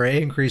or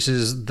it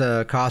increases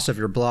the cost of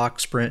your block,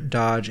 sprint,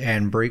 dodge,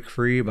 and break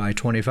free by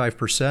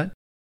 25%.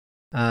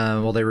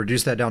 Well, they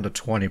reduced that down to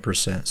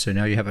 20%. So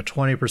now you have a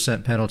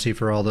 20% penalty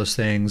for all those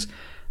things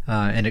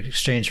in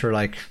exchange for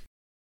like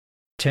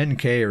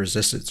 10k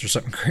resistance or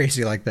something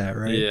crazy like that,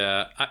 right?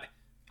 Yeah,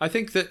 I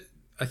think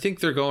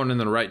they're going in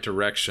the right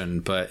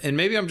direction, and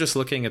maybe I'm just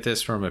looking at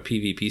this from a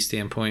PvP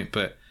standpoint,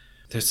 but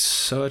there's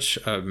such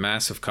a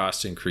massive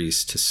cost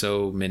increase to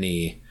so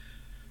many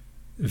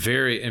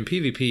in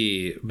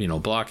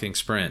PvP, blocking,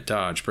 sprint,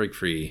 dodge, break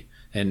free,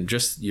 and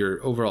just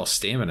your overall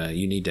stamina.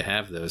 You need to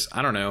have those.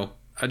 I don't know.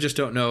 I just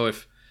don't know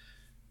if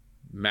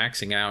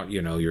maxing out,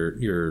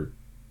 your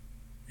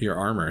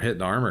armor, hitting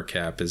the armor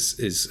cap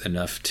is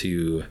enough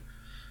to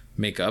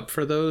make up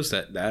for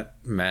that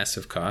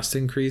massive cost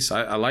increase.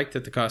 I like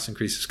that the cost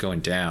increase is going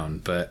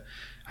down, but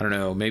I don't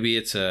know, maybe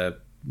it's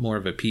more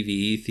of a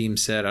PvE theme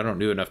set. I don't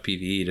do enough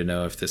PvE to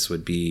know if this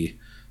would be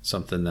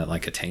something that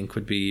like a tank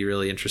would be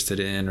really interested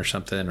in or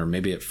something, or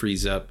maybe it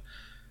frees up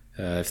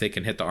if they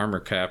can hit the armor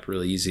cap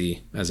really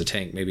easy as a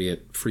tank, maybe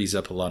it frees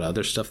up a lot of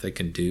other stuff they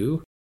can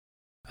do.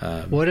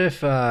 What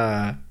if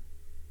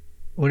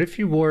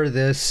you wore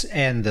this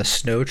and the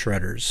snow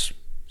treaders?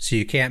 So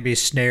you can't be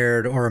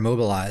snared or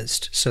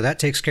immobilized. So that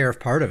takes care of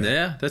part of it.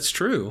 Yeah, that's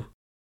true.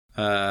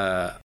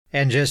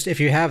 And just if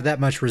you have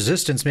that much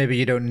resistance, maybe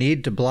you don't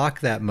need to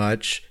block that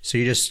much. So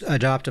you just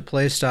adopt a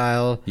play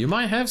style. You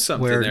might have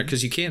something there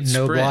because you can't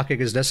sprint. No blocking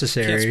is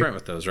necessary. You can't sprint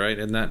with those, right?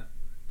 Isn't that?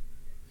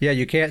 Yeah,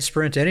 you can't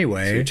sprint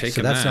anyway,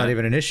 so that's not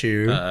even an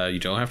issue. You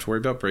don't have to worry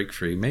about break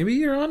free. Maybe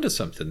you're onto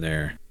something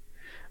there.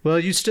 Well,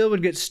 you still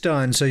would get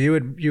stunned, so you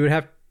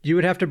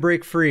would have to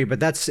break free, but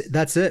that's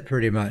it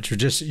pretty much.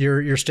 Just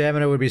your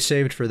stamina would be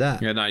saved for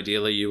that. And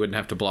ideally, you wouldn't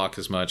have to block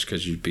as much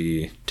because you'd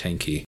be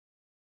tanky.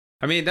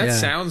 I mean, that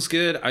sounds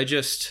good. I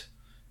just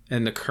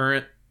in the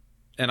current,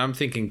 and I'm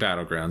thinking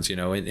Battlegrounds, you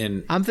know,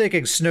 and I'm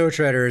thinking Snow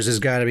Treaders has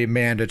got to be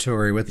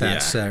mandatory with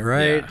that set,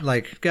 right? Yeah.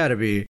 Like, got to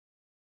be.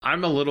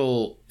 I'm a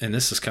little, and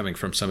this is coming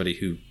from somebody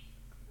who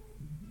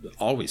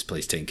always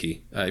plays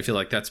tanky. I feel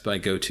like that's my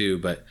go-to,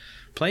 but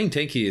playing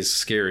tanky is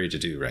scary to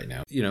do right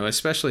now, you know,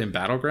 especially in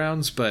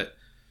Battlegrounds. But,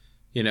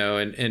 you know,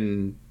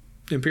 in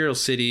Imperial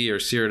City or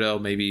Cyrodiil,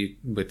 maybe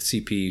with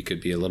CP, you could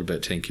be a little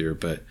bit tankier.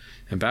 But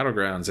in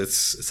Battlegrounds,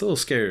 it's a little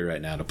scary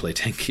right now to play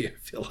tanky, I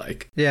feel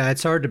like. Yeah,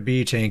 it's hard to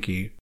be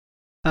tanky.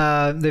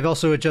 They've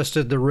also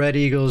adjusted the Red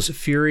Eagles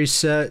Fury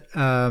set.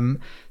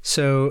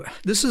 So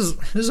this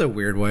is a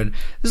weird one.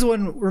 This is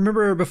one.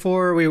 Remember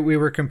before we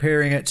were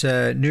comparing it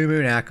to New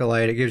Moon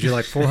Acolyte? It gives you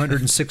like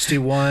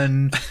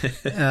 461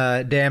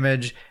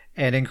 damage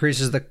and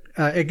increases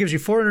it gives you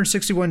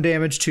 461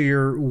 damage to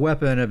your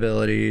weapon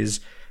abilities,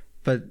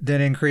 but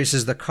then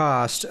increases the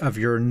cost of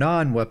your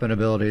non-weapon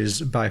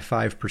abilities by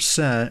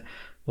 5%.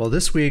 Well,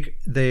 this week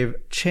they've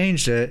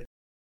changed it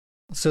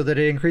so that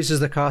it increases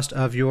the cost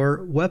of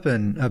your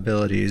weapon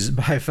abilities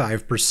by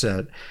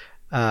 5%,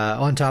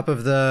 on top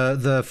of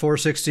the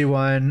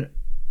 461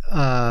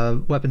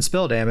 weapon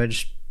spell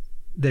damage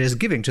that is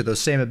giving to those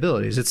same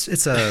abilities.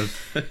 It's a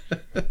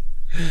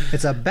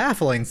it's a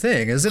baffling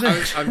thing, isn't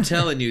it? I'm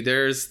telling you,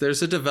 there's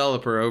a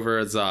developer over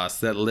at ZOS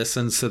that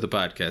listens to the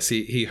podcast.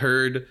 He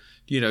heard,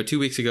 you know, 2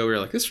 weeks ago we were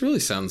like, this really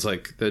sounds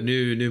like the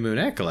new Moon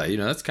Acolyte. You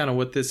know, that's kind of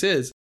what this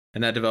is.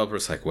 And that developer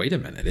was like, wait a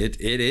minute,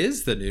 it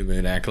is the New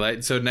Moon Acolyte.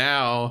 And so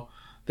now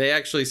they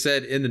actually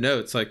said in the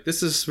notes, like,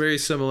 this is very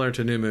similar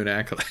to New Moon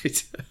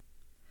Acolyte.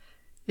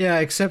 Yeah,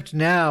 except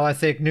now I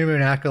think New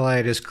Moon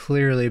Acolyte is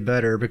clearly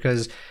better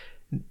because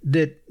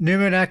the New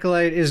Moon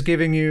Acolyte is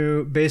giving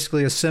you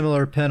basically a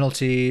similar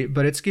penalty,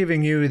 but it's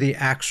giving you the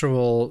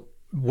actual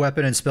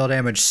weapon and spell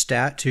damage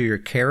stat to your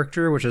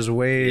character, which is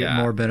way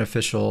more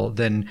beneficial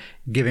than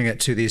giving it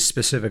to these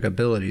specific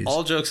abilities.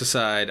 All jokes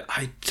aside,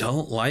 I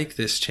don't like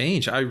this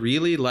change. I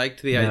really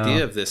liked the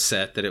idea of this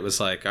set, that it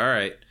was like, all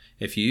right,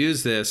 if you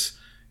use this,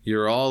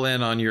 you're all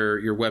in on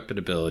your weapon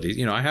abilities.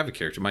 You know, I have a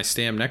character, my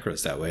Stam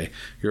Necro's that way.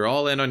 You're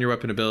all in on your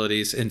weapon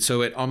abilities, and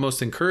so it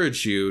almost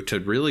encouraged you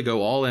to really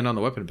go all in on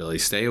the weapon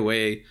abilities. Stay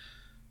away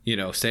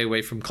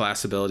from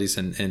class abilities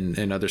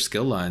and other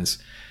skill lines.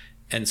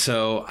 And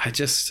so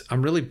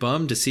I'm really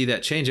bummed to see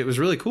that change. It was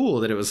really cool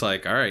that it was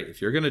like, all right,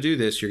 if you're going to do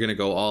this, you're going to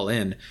go all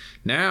in.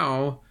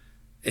 Now,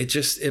 the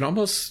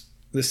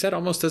set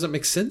almost doesn't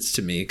make sense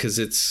to me, because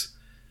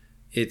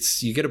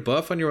it's you get a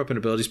buff on your weapon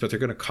abilities, but they're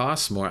going to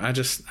cost more. I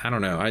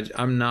don't know.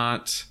 I'm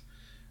not,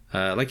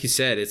 like you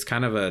said, it's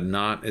kind of a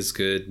not as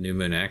good New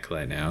Moon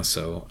Acolyte now.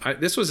 So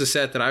this was a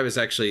set that I was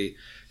actually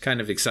kind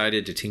of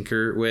excited to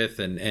tinker with,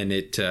 and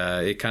it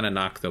kind of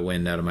knocked the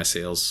wind out of my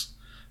sails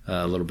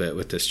a little bit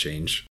with this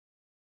change.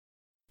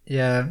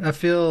 Yeah, I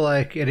feel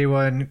like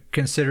anyone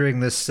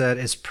considering this set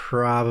is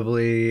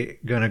probably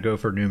going to go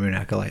for New Moon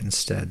Acolyte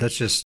instead. That's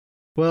just,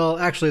 well,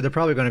 actually, they're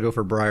probably going to go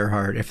for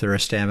Briarheart if they're a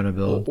stamina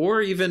build.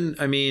 Or even,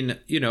 I mean,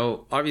 you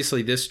know,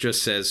 obviously this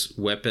just says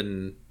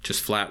weapon,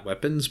 just flat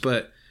weapons,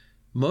 but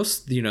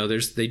most, you know,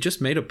 they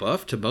just made a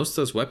buff to most of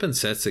those weapon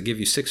sets that give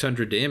you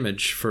 600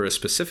 damage for a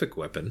specific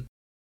weapon.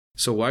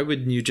 So why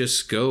wouldn't you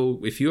just go,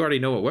 if you already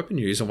know what weapon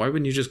you're using, why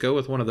wouldn't you just go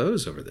with one of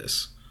those over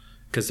this?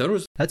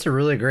 Because that's a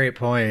really great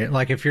point.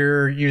 Like, if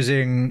you're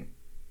using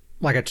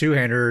like a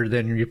two-hander,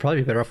 then you'd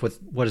probably be better off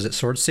with, what is it,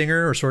 Sword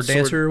Singer or Sword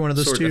Dancer? One of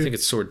those two? I think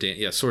it's Sword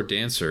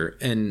Dancer.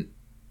 And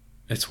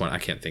it's one I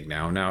can't think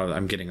now. Now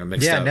I'm getting them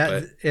mixed up.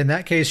 Yeah, in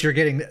that case, you're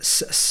getting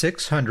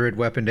 600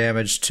 weapon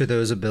damage to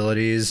those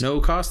abilities.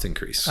 No cost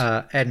increase.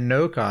 And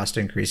no cost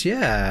increase,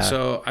 yeah.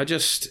 So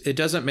it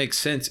doesn't make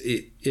sense.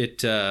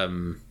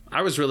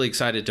 I was really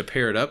excited to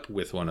pair it up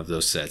with one of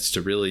those sets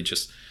to really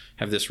just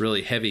have this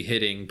really heavy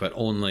hitting, but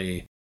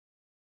only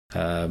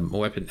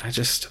weapon.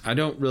 I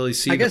don't really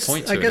see the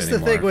point to it anymore. I guess the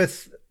thing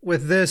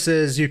with this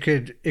is it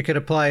could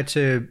apply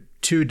to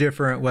two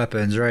different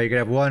weapons, right? You could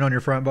have one on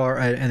your front bar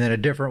and then a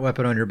different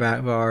weapon on your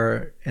back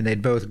bar, and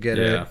they'd both get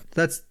it.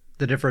 That's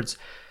the difference.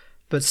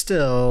 But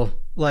still,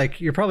 like,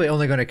 you're probably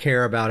only going to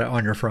care about it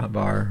on your front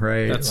bar,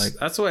 right?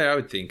 That's the way I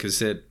would think,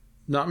 because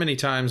not many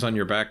times on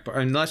your back bar,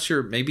 unless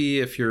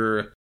if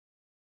you're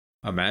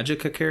a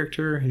Magicka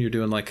character and you're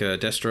doing like a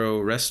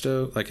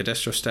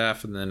Destro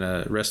staff and then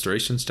a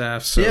Restoration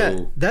staff. So yeah,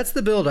 that's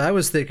the build I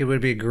was thinking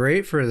would be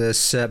great for this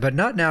set, but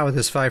not now with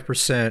this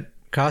 5%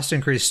 cost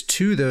increase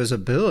to those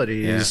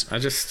abilities. Yeah,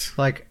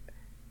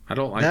 I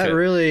don't like that. It.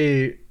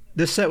 Really,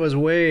 this set was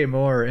way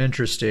more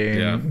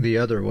interesting the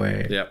other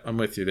way. Yeah, I'm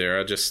with you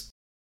there.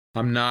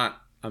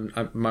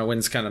 My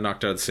wind's kind of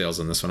knocked out of the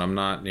sails on this one. I'm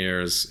not near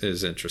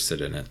as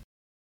interested in it.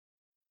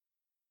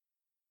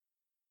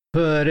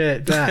 Put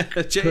it back.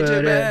 Change Put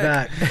it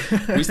back.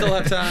 back. We still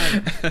have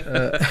time.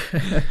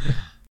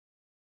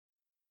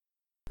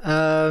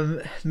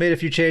 Made a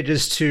few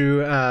changes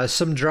to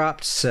some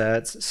dropped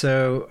sets.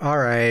 So, all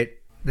right,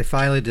 they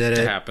finally did it.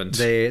 It happened.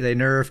 They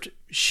nerfed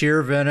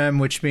Sheer Venom,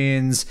 which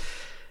means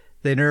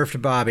they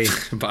nerfed Bobby.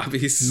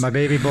 Bobby's my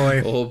baby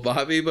boy. Old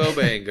Bobby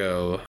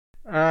Bobango.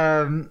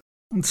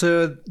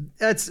 So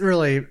that's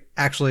really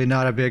actually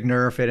not a big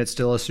nerf, and it's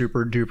still a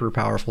super duper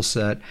powerful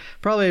set.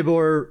 Probably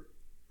more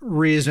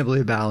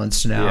reasonably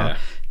balanced now. Yeah.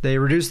 They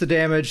reduced the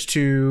damage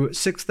to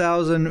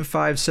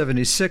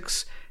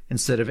 6,576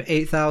 instead of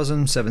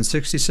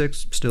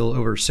 8,766, still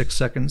over 6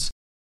 seconds.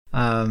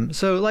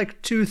 So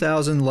like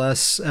 2,000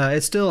 less.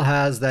 It still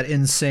has that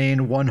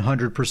insane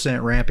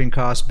 100% ramping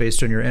cost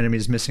based on your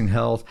enemy's missing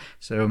health.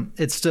 So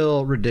it's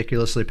still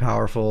ridiculously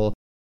powerful.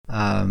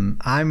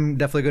 I'm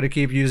definitely going to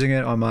keep using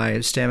it on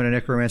my Stamina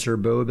Necromancer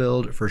bow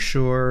build for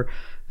sure.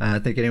 I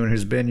think anyone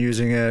who's been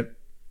using it,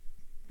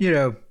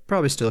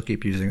 probably still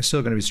keep using it. It's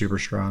still going to be super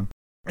strong.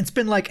 It's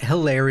been like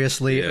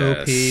hilariously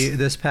OP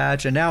this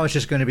patch, and now it's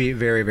just going to be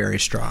very, very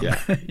strong.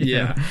 Yeah.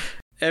 Yeah.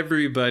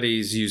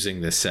 Everybody's using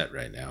this set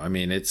right now. I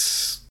mean,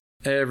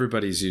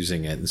 everybody's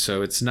using it. And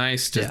so it's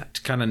nice to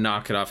kind of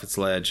knock it off its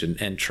ledge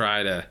and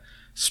try to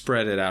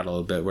spread it out a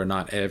little bit where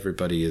not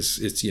everybody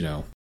is,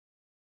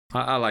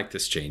 I like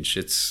this change.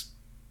 It's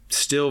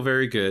still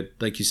very good.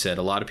 Like you said,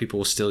 a lot of people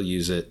will still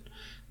use it.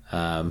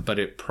 But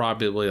it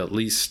probably will at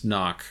least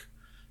knock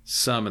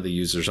some of the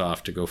users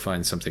off to go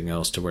find something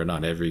else to where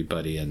not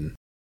everybody in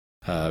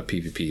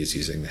PvP is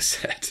using this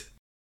set.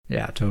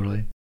 Yeah,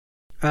 totally.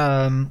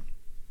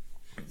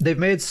 They've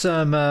made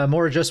some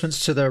more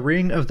adjustments to the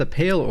Ring of the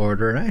Pale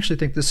Order, and I actually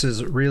think this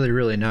is really,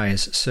 really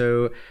nice.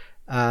 So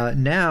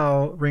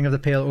now Ring of the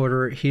Pale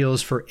Order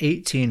heals for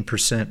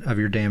 18% of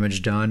your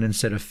damage done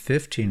instead of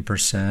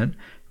 15%.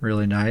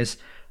 Really nice.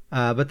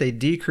 But they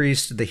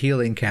decreased the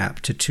healing cap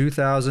to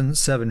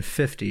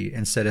 2,750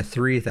 instead of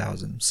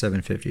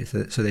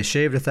 3,750. So they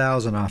shaved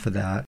 1,000 off of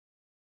that.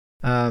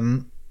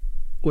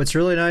 What's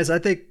really nice, I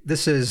think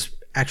this is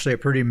actually a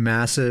pretty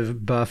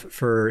massive buff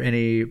for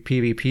any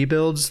PvP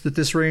builds that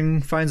this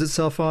ring finds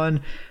itself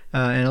on,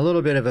 and a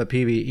little bit of a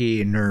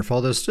PvE nerf,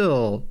 although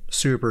still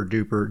super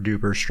duper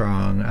duper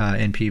strong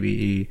in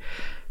PvE.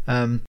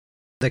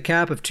 The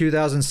cap of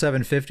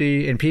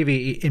 2,750 in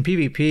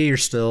PvP, you're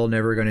still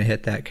never going to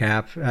hit that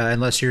cap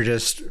unless you're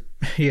just,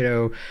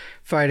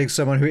 fighting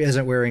someone who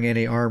isn't wearing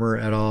any armor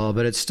at all.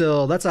 But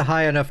that's a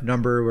high enough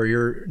number where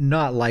you're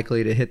not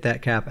likely to hit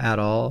that cap at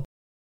all.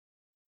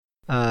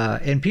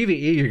 In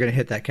PvE, you're going to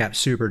hit that cap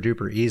super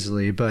duper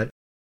easily, but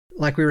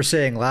like we were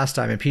saying last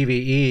time, in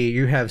PvE,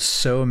 you have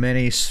so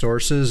many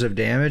sources of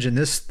damage, and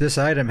this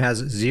item has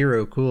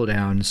 0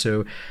 cooldown,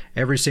 so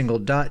every single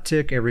dot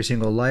tick, every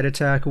single light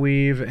attack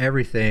weave,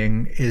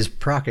 everything is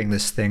proccing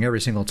this thing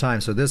every single time.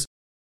 So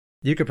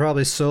you could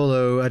probably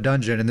solo a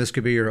dungeon, and this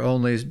could be your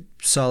only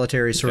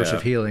solitary source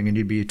of healing, and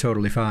you'd be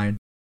totally fine.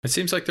 It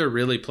seems like they're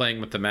really playing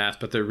with the math,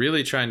 but they're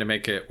really trying to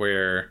make it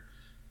where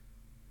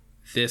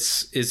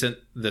this isn't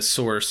the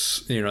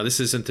source, this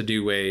isn't the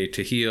new way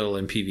to heal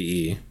in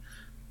PvE,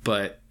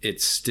 but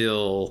it's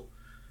still,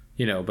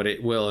 but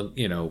it will,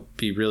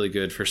 be really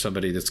good for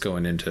somebody that's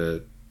going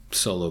into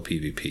solo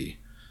PvP.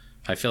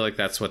 I feel like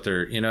that's what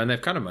they're, and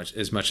they've kind of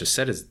as much as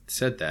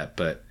said that,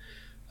 but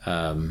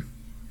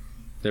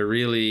they're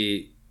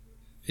really,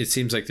 it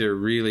seems like they're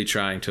really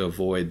trying to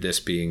avoid this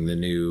being the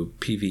new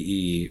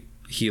PvE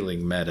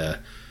healing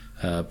meta,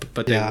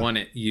 but they want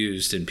it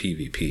used in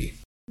PvP.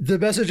 The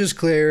message is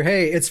clear.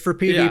 Hey, it's for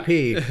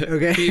PvP. Yeah.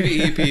 Okay,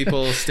 PvE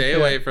people, stay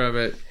away from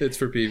it. It's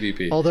for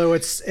PvP. Although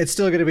it's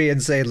still going to be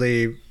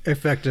insanely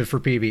effective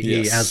for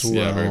PvE as well.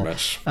 Yeah, very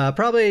much.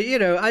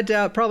 Probably, I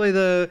doubt. Probably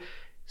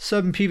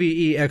some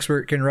PvE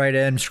expert can write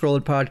in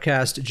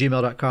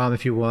scrolledpodcast@gmail.com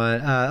if you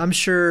want. I'm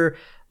sure.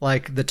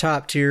 Like the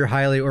top tier,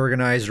 highly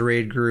organized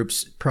raid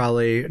groups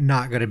probably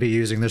not going to be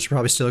using this.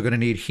 Probably still going to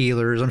need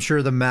healers. I'm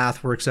sure the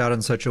math works out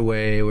in such a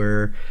way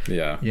where,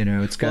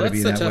 it's got to be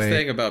that way. That's the tough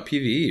thing about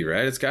PvE,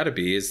 right? It's got to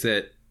be is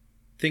that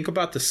think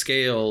about the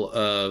scale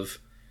of,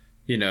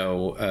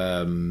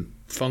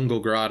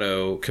 Fungal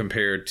Grotto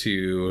compared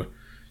to,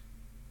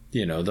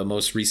 the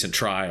most recent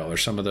trial or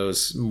some of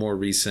those more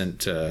recent.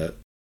 The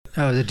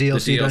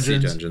DLC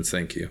dungeons.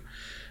 Thank you.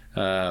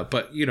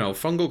 But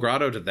Fungal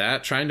Grotto to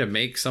that, trying to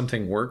make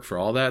something work for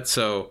all that.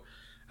 So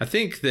I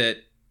think that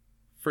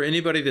for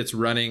anybody that's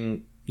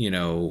running,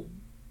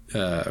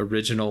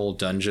 original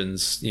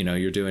dungeons,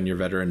 you're doing your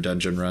veteran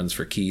dungeon runs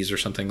for keys or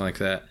something like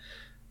that,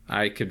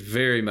 I could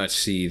very much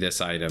see this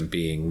item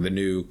being the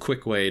new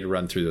quick way to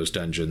run through those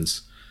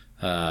dungeons.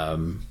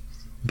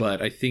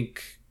 But I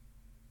think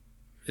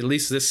at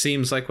least this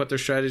seems like what their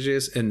strategy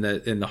is in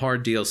the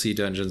hard DLC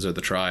dungeons or the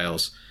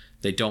trials.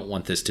 They don't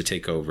want this to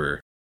take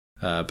over.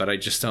 But I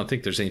just don't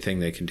think there's anything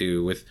they can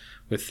do with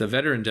the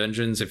veteran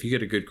dungeons. If you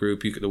get a good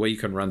group, the way you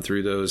can run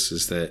through those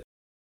is that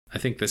I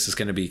think this is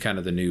going to be kind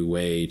of the new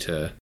way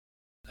to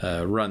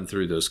run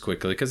through those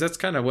quickly, because that's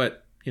kind of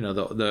what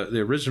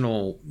the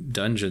original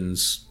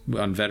dungeons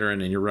on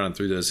veteran, and you're running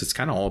through those, it's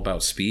kind of all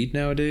about speed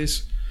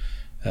nowadays.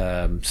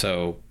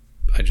 So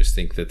I just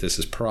think that this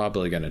is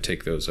probably going to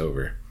take those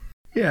over.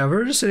 Yeah,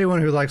 we're just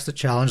anyone who likes to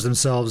challenge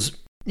themselves,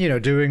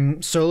 doing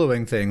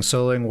soloing things,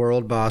 soloing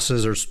world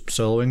bosses or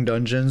soloing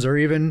dungeons or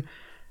even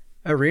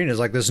arenas.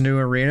 Like this new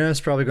arena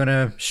is probably going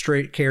to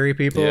straight carry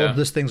people. Yeah.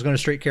 This thing's going to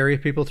straight carry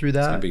people through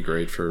that. That'd be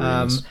great for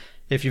arenas.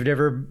 If you've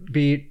never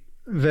beat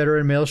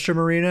Veteran Maelstrom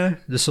Arena,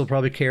 this will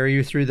probably carry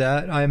you through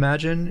that, I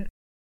imagine.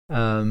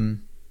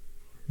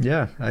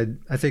 Yeah, I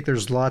think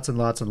there's lots and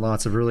lots and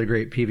lots of really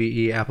great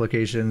PvE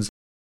applications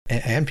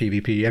and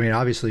PvP. I mean,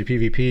 obviously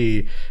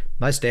PvP,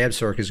 my Stab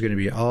Sork is going to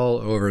be all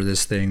over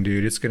this thing,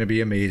 dude. It's going to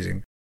be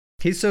amazing.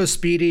 He's so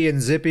speedy and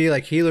zippy,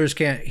 like healers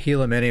can't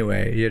heal him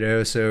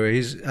anyway, so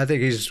I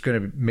think he's going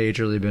to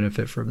majorly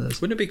benefit from this.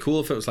 Wouldn't it be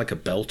cool if it was like a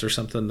belt or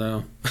something,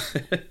 though?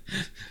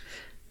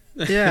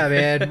 Yeah,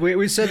 man.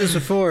 We said this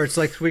before. It's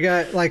like we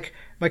got, like,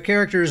 my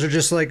characters are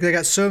just like, they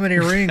got so many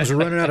rings. We're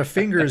running out of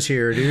fingers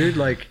here, dude.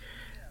 Like,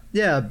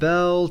 yeah, a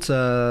belt,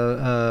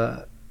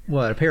 a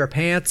pair of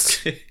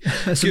pants,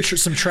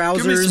 some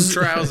trousers. Give me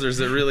some trousers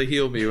that really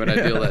heal me when I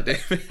deal that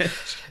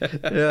damage.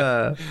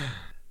 Yeah.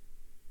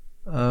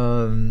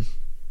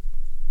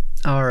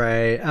 All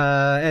right.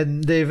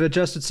 And they've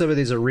adjusted some of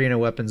these arena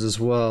weapons as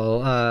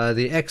well.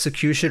 The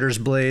Executioner's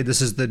Blade, this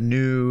is the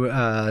new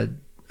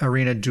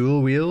arena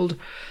dual wield.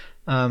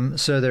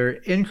 So they're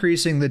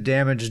increasing the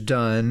damage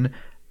done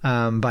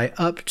by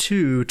up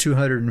to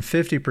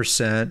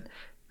 250%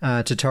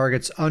 to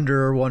targets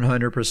under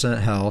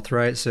 100% health,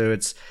 right? So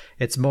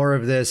it's more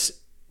of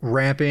this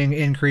ramping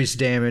increased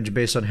damage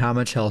based on how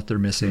much health they're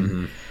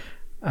missing.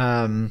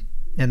 Mm-hmm.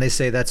 And they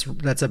say that's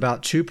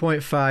about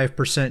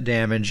 2.5%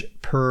 damage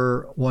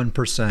per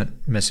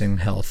 1% missing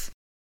health.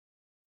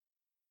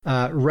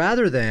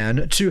 Rather than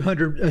a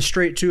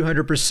straight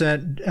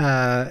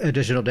 200%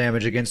 additional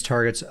damage against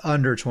targets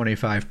under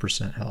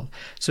 25% health.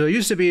 So it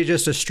used to be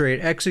just a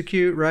straight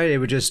execute, right? It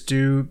would just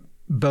do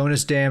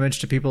bonus damage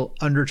to people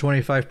under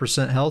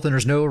 25% health, and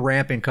there's no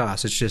ramping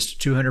cost. It's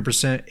just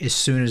 200% as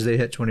soon as they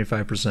hit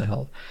 25%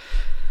 health.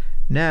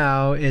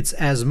 Now it's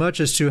as much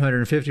as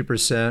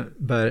 250%,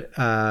 but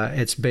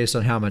it's based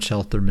on how much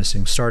health they're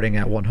missing, starting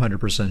at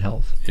 100%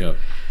 health. Yeah.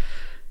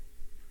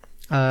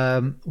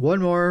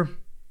 One more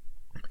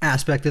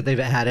aspect that they've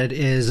added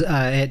is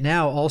it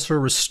now also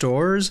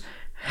restores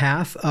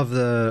half of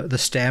the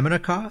stamina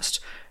cost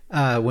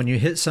when you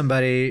hit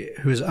somebody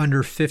who's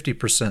under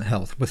 50%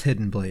 health with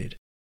Hidden Blade.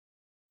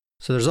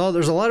 So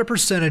there's a lot of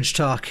percentage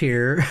talk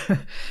here.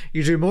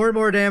 You do more and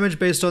more damage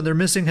based on their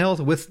missing health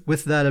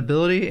with that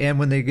ability, and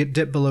when they get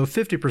dipped below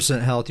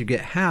 50% health, you get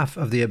half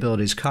of the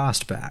ability's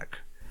cost back.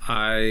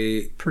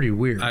 Pretty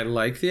weird. I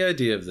like the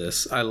idea of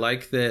this. I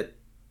like that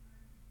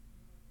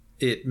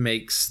it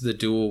makes the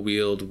dual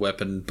wield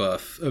weapon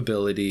buff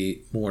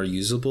ability more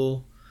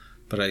usable,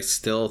 but I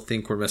still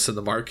think we're missing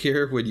the mark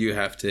here when you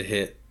have to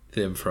hit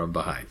them from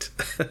behind.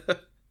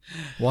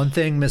 One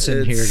thing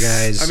missing here,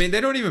 guys. I mean, they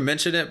don't even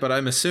mention it, but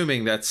I'm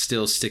assuming that's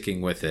still sticking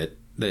with it.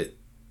 That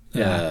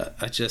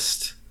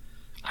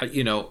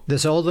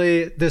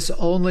this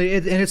only,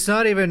 and it's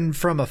not even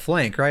from a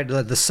flank, right?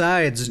 The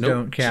sides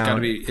don't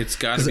count. It's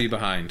got to be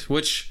behind,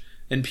 which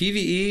in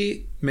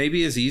PvE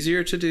maybe is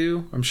easier to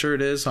do. I'm sure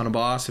it is on a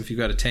boss if you've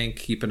got a tank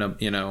keeping up,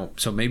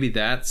 so maybe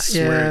that's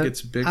where it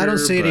gets bigger. I don't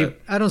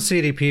see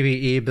any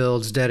PvE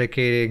builds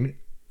dedicating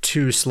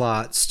 2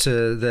 slots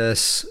to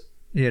this.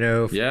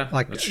 Yeah,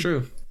 like that's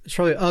true. It's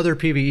probably other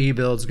PvE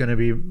builds going to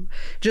be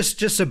just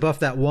to buff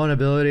that one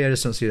ability. I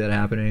just don't see that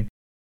happening.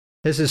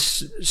 This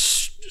is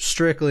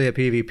strictly a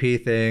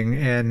PvP thing,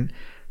 and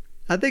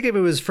I think if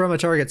it was from a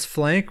target's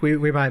flank,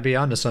 we might be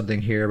onto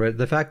something here. But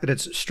the fact that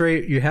it's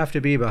straight, you have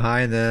to be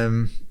behind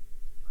them.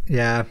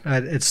 Yeah,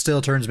 it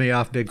still turns me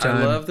off big time.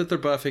 I love that they're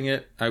buffing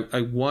it.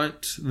 I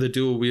want the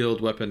dual wield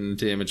weapon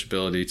damage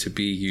ability to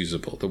be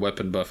usable. The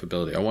weapon buff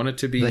ability. I want it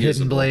to be usable.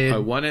 Hidden Blade. I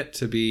want it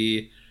to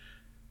be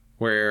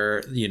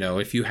where,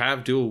 if you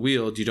have dual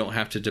wield, you don't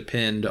have to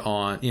depend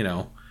on,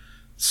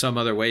 some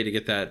other way to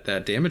get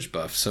that damage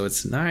buff. So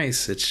it's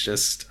nice. It's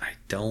just,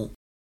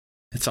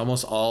 it's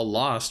almost all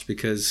lost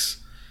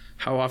because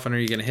how often are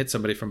you going to hit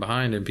somebody from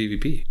behind in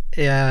PvP?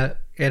 Yeah,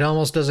 it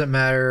almost doesn't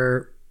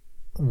matter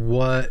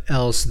what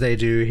else they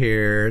do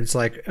here. It's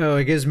like, oh,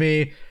 it gives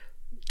me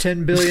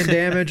 10 billion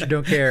damage.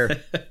 Don't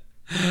care.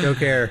 Don't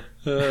care.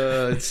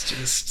 It's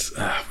just,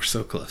 we're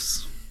so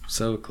close.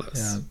 So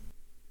close.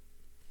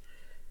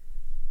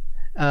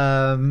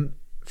 Yeah.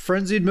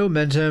 Frenzied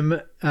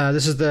Momentum.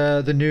 This is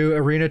the new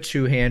Arena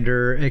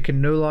 2-hander. It can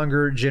no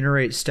longer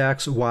generate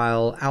stacks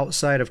while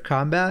outside of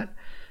combat,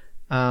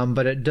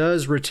 but it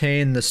does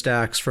retain the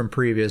stacks from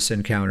previous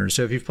encounters.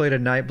 So if you've played a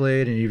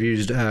Nightblade and you've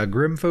used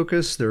Grim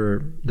Focus, their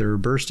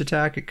burst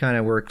attack, it kind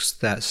of works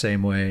that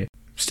same way.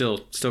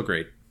 Still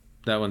great.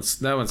 That one's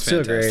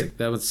fantastic. Great.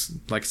 That was,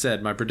 like I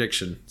said, my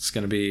prediction. It's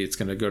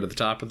gonna go to the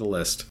top of the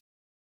list.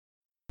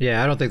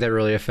 Yeah, I don't think that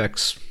really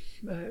affects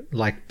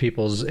like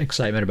people's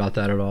excitement about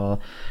that at all.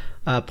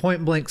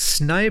 Point blank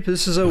snipe.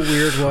 This is a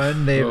weird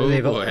one.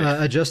 They've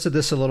adjusted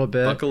this a little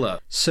bit. Buckle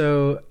up.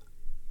 So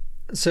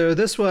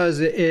this was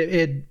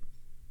it.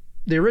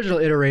 The original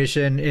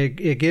iteration.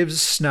 It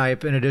gives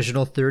snipe an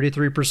additional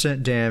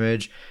 33%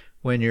 damage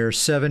when you're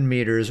 7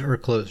 meters or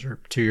closer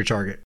to your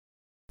target.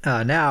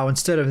 Now,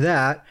 instead of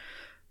that,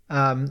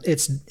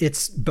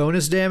 its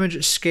bonus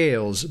damage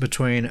scales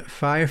between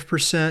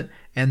 5%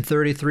 and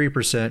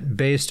 33%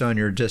 based on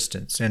your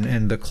distance,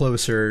 and the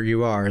closer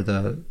you are,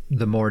 the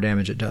more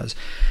damage it does.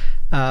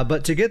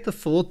 But to get the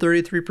full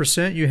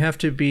 33%, you have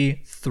to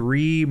be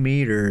 3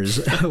 meters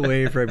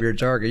away from your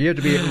target. You have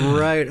to be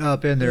right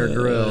up in their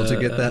grill to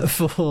get that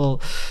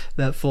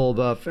full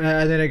buff.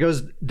 And then it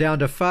goes down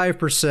to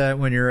 5%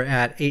 when you're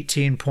at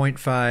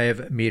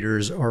 18.5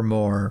 meters or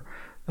more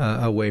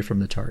away from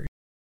the target.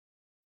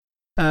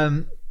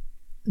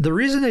 The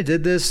reason they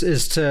did this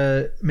is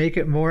to make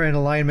it more in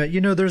alignment.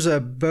 There's a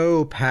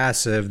bow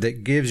passive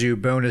that gives you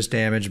bonus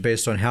damage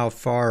based on how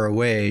far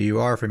away you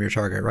are from your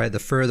target, right? The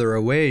further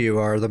away you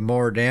are, the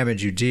more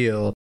damage you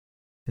deal.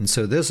 And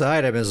so this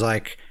item is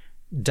like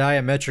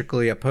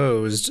diametrically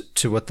opposed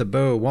to what the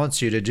bow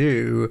wants you to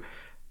do.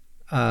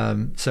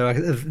 So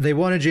they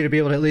wanted you to be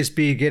able to at least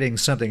be getting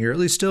something. You're at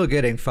least still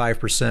getting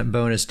 5%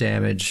 bonus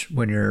damage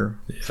when you're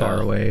far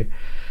away.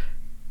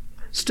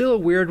 Still a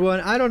weird one.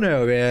 I don't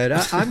know, man.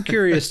 I'm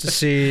curious to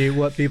see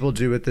what people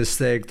do with this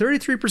thing.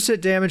 33%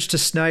 damage to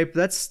snipe.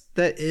 That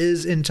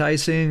is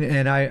enticing,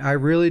 and I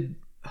really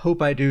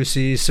hope I do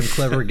see some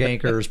clever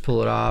gankers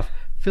pull it off.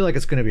 I feel like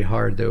it's going to be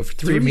hard though for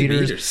 3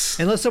 meters.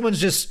 Unless someone's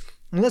just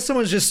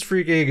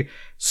freaking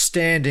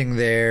standing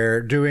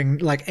there doing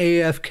like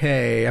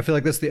AFK. I feel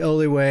like that's the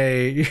only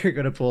way you're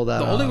going to pull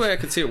that off. The only way I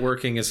could see it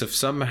working is if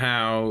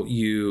somehow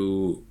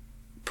you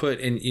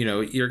put in,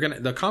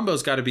 the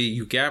combo's got to be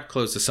you gap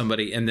close to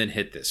somebody and then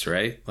hit this,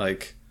 right?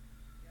 Like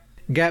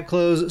gap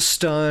close,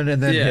 stun,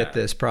 and then hit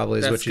this probably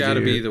is what you do. That's got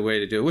to be the way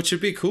to do it, which would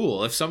be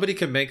cool. If somebody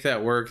could make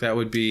that work, that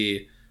would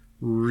be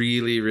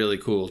really, really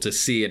cool to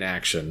see in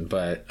action.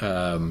 But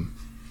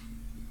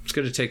it's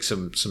going to take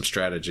some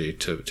strategy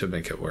to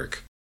make it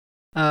work.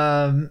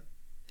 And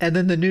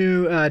then the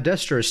new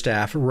Destro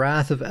staff,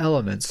 Wrath of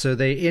Elements. So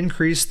they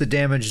increased the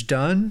damage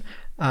done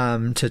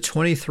to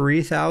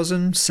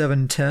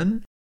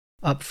 23,710.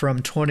 Up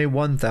from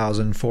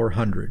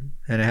 21,400,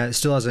 and it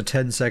still has a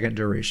 10-second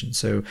duration.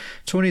 So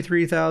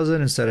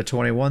 23,000 instead of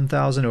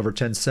 21,000 over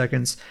 10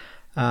 seconds.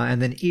 And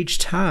then each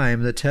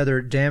time the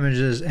tether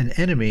damages an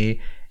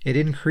enemy, it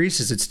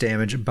increases its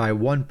damage by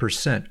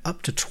 1%,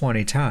 up to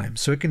 20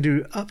 times. So it can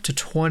do up to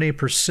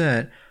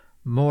 20%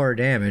 more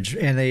damage,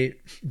 and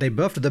they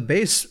buffed the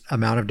base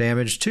amount of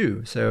damage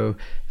too. So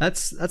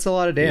that's a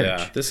lot of damage.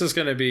 Yeah, this is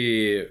going to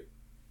be.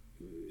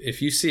 If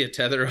you see a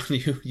tether on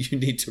you, you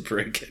need to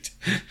break it.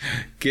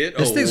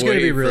 This thing's going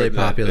to be really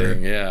popular.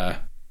 Yeah.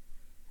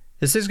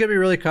 This thing's going to be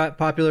really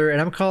popular, and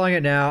I'm calling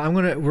it now. I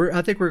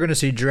think we're going to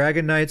see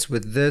Dragon Knights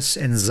with this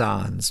and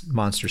Zaan's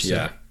monster set.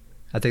 Yeah.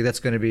 I think that's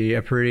going to be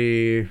a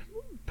pretty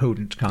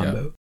potent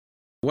combo. Yeah.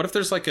 What if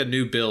there's like a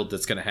new build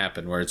that's going to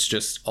happen where it's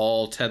just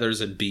all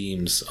tethers and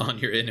beams on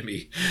your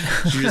enemy?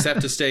 You just have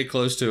to stay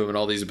close to him, and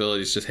all these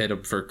abilities just hit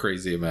him for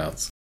crazy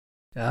amounts.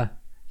 Yeah.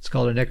 It's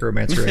called a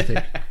necromancer, I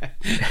think.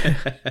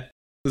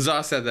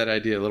 Zos had that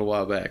idea a little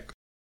while back.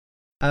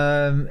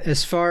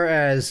 As far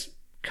as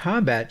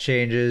combat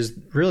changes,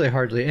 really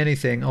hardly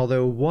anything,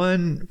 although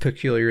one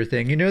peculiar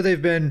thing. They've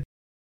been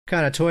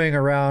kind of toying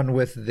around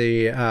with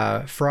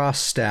the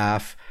Frost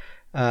staff,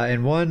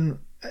 and one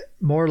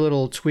more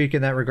little tweak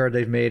in that regard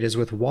they've made is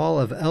with Wall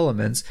of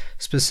Elements,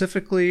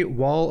 specifically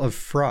Wall of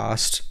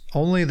Frost,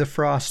 only the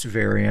Frost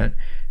variant.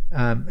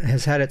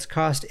 Has had its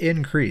cost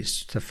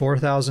increased to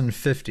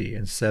 4,050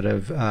 instead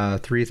of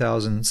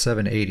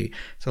 3,780.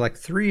 So like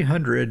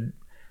 300,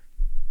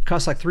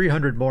 costs like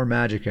 300 more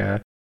magicka.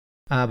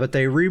 But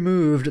they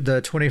removed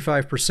the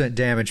 25%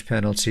 damage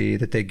penalty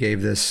that they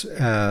gave this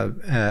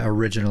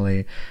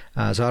originally.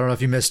 So I don't know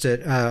if you missed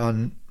it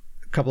on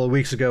a couple of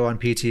weeks ago on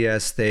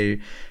PTS.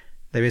 They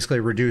basically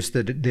reduced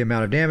the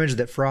amount of damage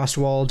that Frost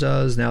Wall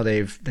does. Now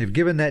they've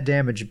given that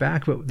damage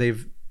back, but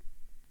they've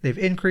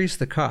increased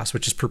the cost,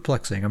 which is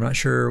perplexing. I'm not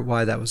sure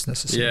why that was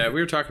necessary. Yeah, we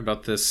were talking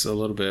about this a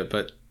little bit,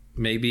 but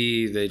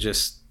maybe they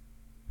just,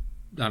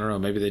 I don't know,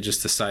 maybe they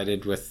just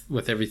decided with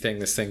everything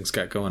this thing's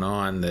got going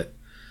on that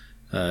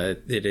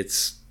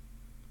its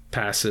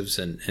passives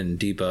and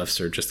debuffs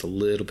are just a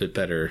little bit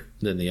better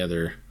than the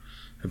other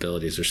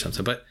abilities or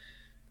something. But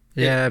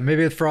yeah,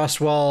 maybe with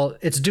Frost Wall,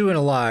 it's doing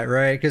a lot,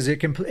 right? Because it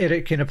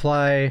can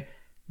apply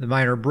the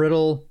Minor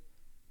Brittle,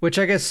 which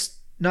I guess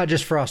not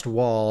just Frost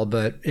Wall,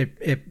 but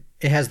it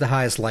has the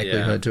highest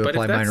likelihood to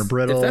apply Minor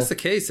Brittle. If that's the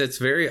case, that's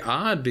very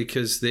odd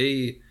because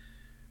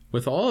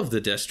with all of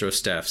the Destro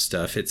staff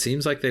stuff, it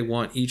seems like they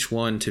want each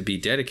one to be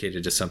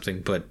dedicated to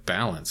something but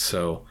balanced.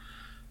 So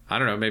I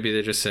don't know, maybe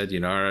they just said,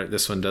 all right,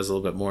 this one does a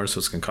little bit more, so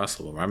it's going to cost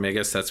a little more. I mean, I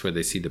guess that's where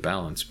they see the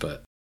balance,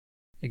 but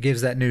it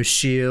gives that new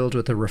shield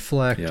with the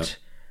reflect. Yep.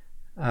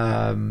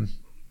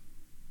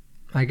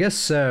 I guess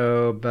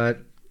so, but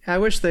I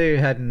wish they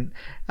hadn't.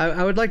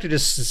 I would like to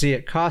just see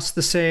it cost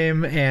the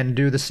same and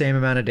do the same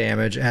amount of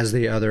damage as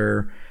the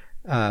other,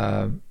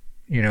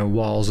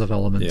 walls of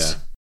elements.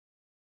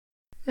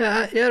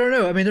 Yeah, I don't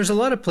know. I mean, there's a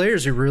lot of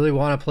players who really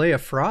want to play a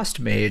Frost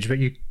Mage, but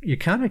you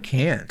kind of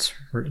can't.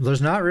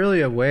 There's not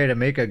really a way to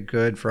make a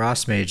good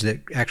Frost Mage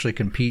that actually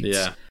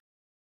competes.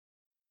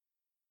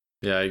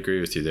 Yeah, I agree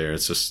with you there.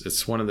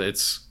 It's one of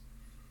the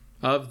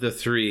of the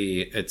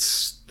three,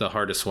 it's the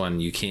hardest one.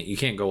 You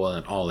can't go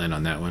all in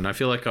on that one. I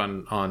feel like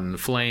on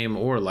Flame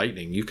or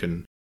Lightning, you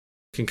can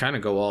kind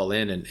of go all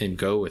in and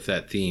go with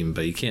that theme,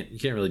 but you can't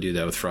really do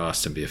that with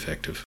Frost and be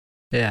effective.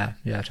 Yeah,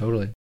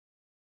 totally.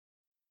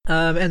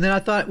 And then I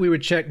thought we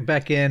would check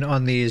back in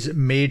on these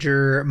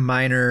major,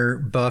 minor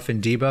buff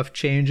and debuff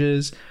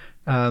changes.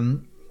 I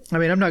mean,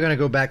 I'm not going to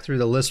go back through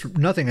the list.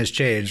 Nothing has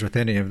changed with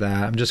any of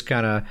that. I'm just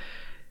kind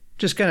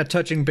of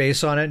touching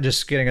base on it, and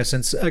just getting a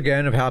sense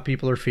again of how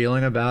people are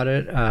feeling about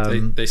it.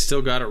 They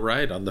still got it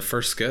right on the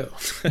first go.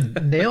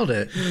 Nailed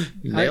it.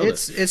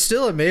 It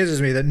still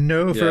amazes me that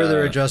no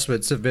further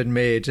adjustments have been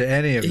made to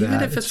any of that.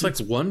 Even if it's like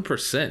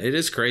 1%, it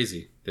is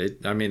crazy.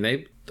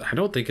 I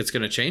don't think it's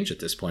going to change at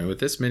this point with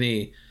this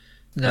many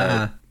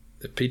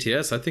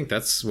PTS. I think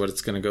that's what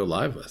it's going to go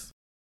live with.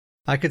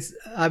 I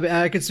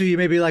could see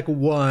maybe like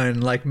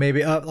one, like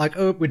maybe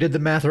we did the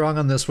math wrong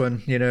on this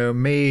one,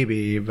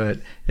 maybe, but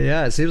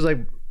yeah, it seems like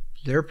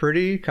they're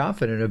pretty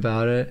confident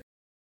about it.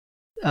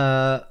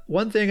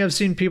 One thing I've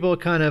seen people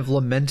kind of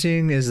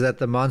lamenting is that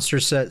the monster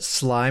set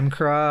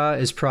Slimecraw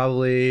is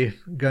probably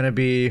going to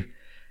be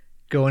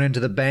going into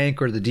the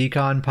bank or the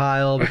decon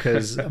pile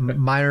because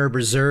Minor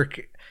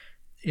Berserk,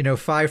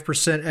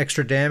 5%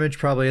 extra damage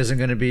probably isn't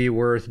going to be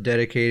worth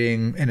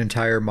dedicating an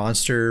entire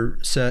monster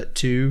set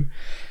to.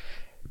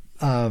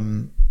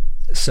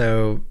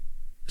 So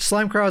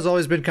Slimecraw has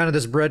always been kind of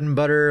this bread and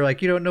butter,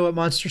 like you don't know what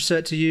monster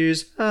set to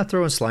use,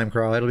 throw in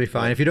Slimecraw, it'll be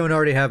fine. If you don't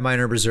already have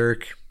Minor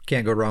Berserk,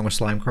 can't go wrong with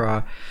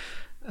Slimecraw.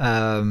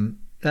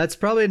 That's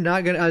probably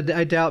not gonna,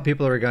 I doubt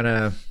people are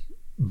gonna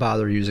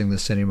bother using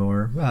this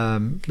anymore.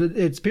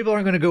 People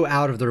aren't going to go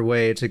out of their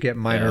way to get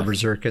Minor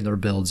Berserk in their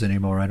builds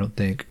anymore, I don't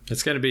think.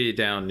 It's going to be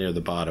down near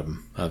the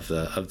bottom of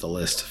the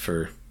list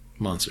for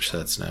monster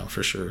sets now,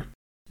 for sure.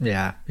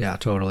 Yeah,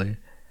 totally.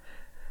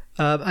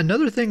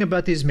 Another thing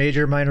about these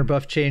major minor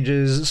buff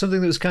changes, something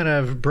that was kind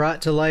of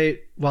brought to light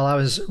while I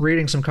was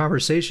reading some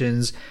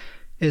conversations,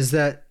 is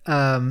that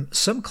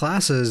some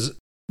classes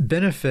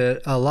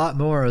benefit a lot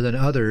more than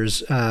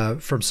others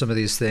from some of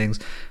these things.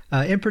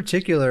 In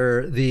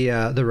particular,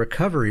 the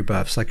recovery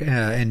buffs like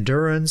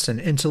endurance and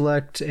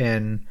intellect,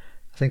 and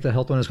I think the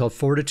health one is called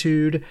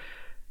fortitude.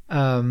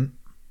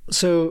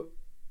 So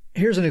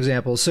here's an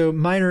example. So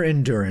minor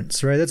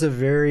endurance, right? That's a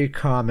very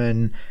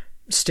common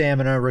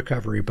stamina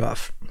recovery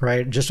buff,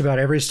 right? Just about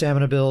every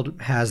stamina build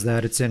has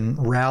that. It's in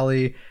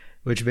Rally,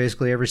 which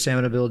basically every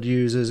stamina build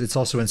uses. It's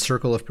also in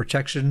Circle of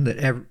Protection,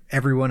 that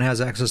everyone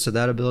has access to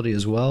that ability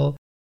as well.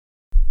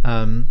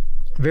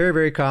 Very,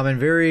 very common,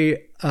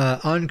 very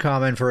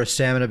uncommon for a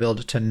stamina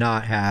build to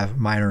not have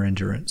minor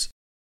endurance.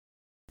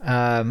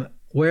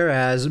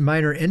 Whereas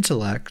minor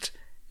intellect,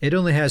 it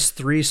only has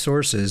 3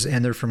 sources,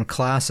 and they're from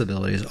class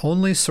abilities.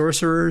 Only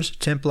sorcerers,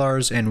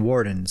 templars, and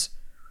wardens,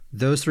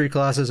 those 3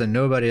 classes and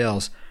nobody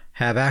else,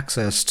 have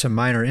access to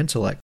minor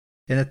intellect.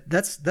 And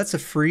that's a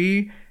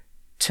free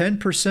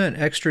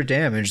 10% extra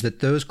damage that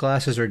those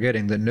classes are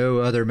getting that no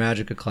other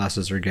Magicka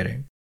classes are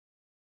getting.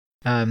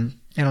 And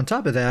on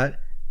top of that,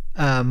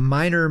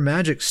 minor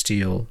magic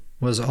steel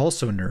was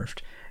also nerfed,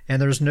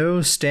 and there's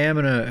no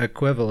stamina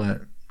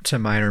equivalent to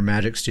minor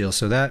magic steel,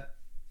 so that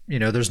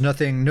there's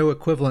no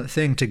equivalent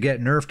thing to get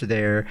nerfed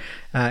there.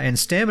 And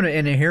stamina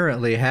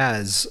inherently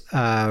has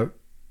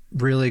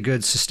really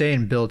good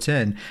sustain built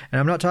in, and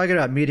I'm not talking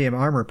about medium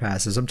armor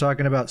passes. I'm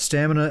talking about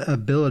stamina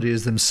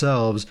abilities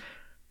themselves.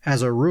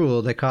 As a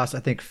rule, they cost I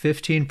think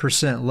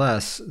 15%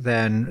 less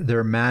than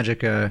their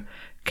Magicka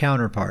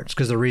counterparts,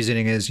 because the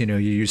reasoning is you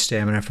use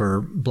stamina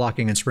for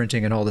blocking and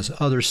sprinting and all this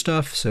other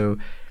stuff, so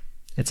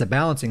it's a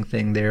balancing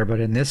thing there. But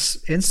in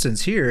this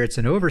instance here, it's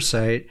an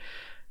oversight,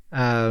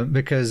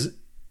 because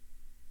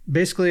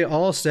basically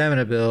all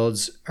stamina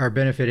builds are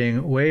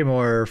benefiting way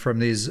more from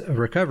these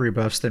recovery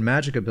buffs than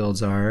Magicka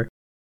builds are,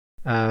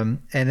 and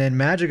then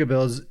Magicka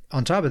builds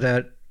on top of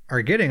that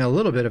are getting a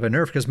little bit of a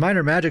nerf because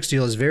minor magic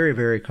steel is very,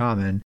 very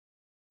common.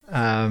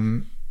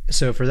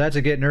 So for that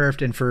to get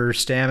nerfed and for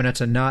stamina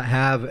to not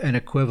have an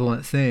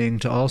equivalent thing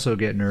to also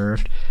get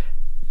nerfed,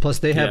 plus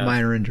they have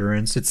minor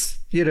endurance, it's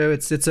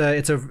it's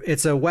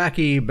a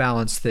wacky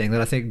balance thing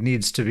that I think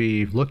needs to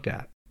be looked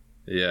at.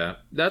 Yeah,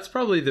 that's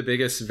probably the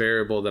biggest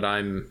variable that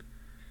I'm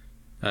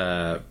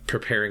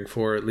preparing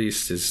for, at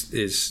least,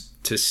 is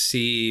to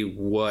see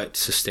what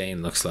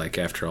sustain looks like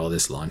after all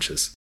this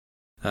launches.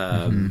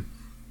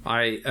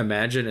 I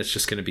imagine it's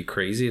just going to be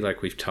crazy,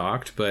 like we've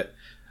talked, but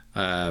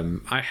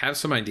I have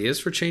some ideas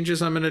for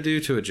changes I'm going to do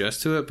to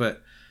adjust to it,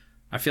 but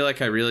I feel like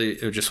I really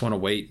just want to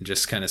wait and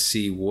just kind of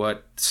see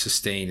what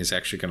sustain is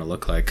actually going to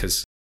look like,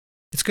 because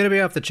It's going to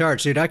be off the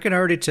charts, dude. I can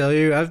already tell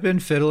you, I've been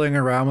fiddling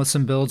around with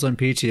some builds on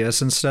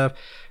PTS and stuff.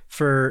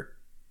 For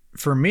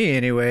me,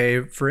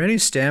 anyway, for any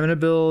stamina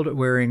build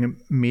wearing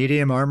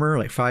medium armor,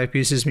 like 5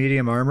 pieces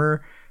medium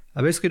armor,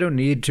 I basically don't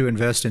need to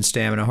invest in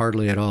stamina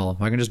hardly at all.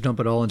 I can just dump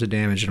it all into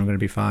damage and I'm going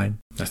to be fine.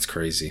 That's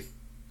crazy.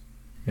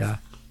 Yeah.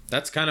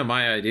 That's kind of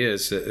my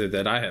ideas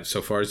that I have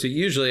so far. Is that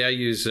usually I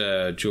use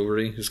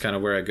jewelry. It's kind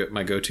of where I go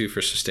my go-to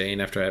for sustain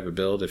after I have a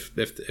build,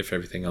 if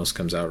everything else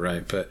comes out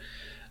right. But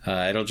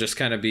it'll just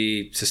kind of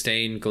be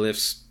sustain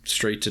glyphs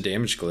straight to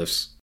damage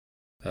glyphs.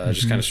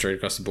 Just kind of straight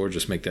across the board,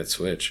 just make that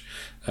switch.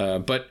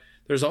 But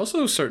there's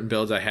also certain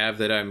builds I have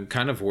that I'm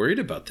kind of worried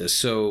about this.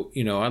 So,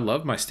 I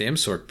love my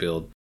Stamsork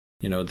build.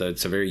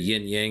 That's a very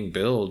yin-yang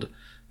build,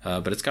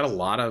 but it's got a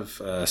lot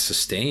of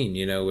sustain,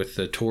 with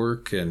the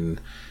torque and...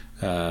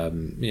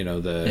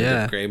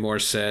 the Greymoor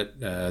set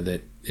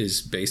that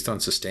is based on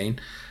sustain.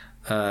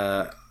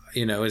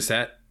 Is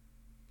that,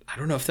 I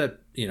don't know if that,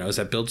 is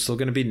that build still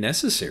going to be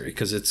necessary?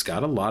 Because it's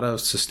got a lot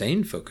of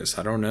sustain focus.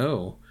 I don't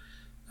know.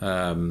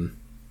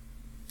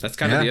 That's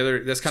kind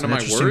of that's kind of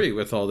my worry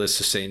with all this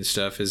sustain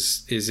stuff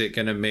is it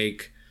going to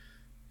make,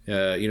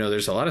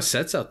 there's a lot of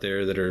sets out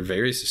there that are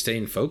very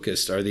sustain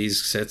focused. Are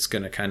these sets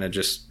going to kind of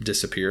just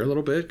disappear a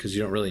little bit because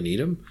you don't really need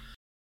them?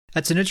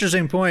 That's an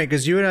interesting point,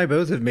 because you and I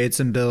both have made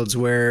some builds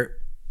where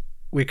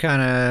we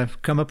kind of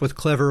come up with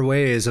clever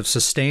ways of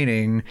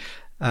sustaining,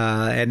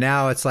 and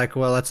now it's like,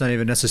 well, that's not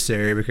even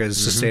necessary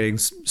because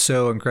sustaining's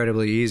so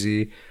incredibly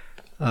easy.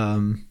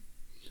 So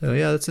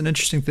yeah, that's an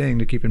interesting thing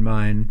to keep in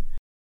mind.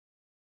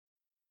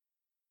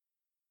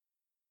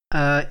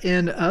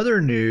 In other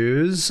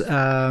news,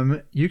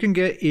 you can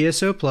get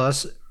ESO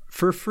Plus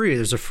for free.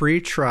 There's a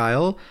free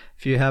trial.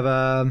 If you have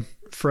a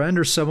friend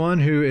or someone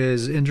who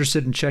is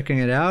interested in checking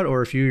it out,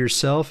 or if you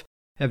yourself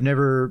have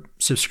never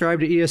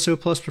subscribed to ESO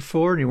Plus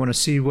before and you want to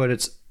see what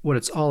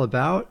it's all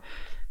about,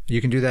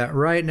 you can do that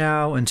right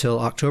now until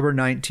October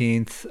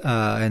 19th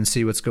and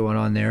see what's going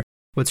on there.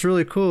 What's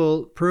really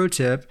cool, pro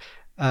tip,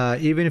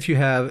 even if you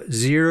have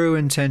zero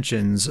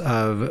intentions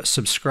of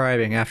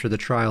subscribing after the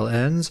trial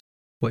ends,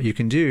 what you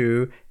can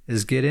do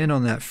is get in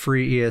on that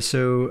free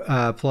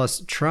ESO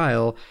Plus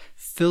trial,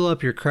 fill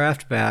up your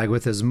craft bag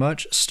with as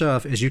much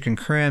stuff as you can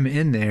cram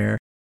in there,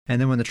 and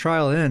then when the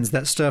trial ends,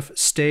 that stuff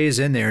stays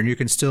in there and you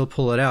can still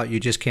pull it out. You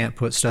just can't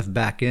put stuff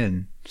back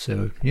in.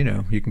 So, you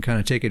can kind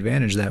of take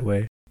advantage that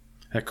way.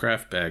 That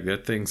craft bag,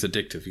 that thing's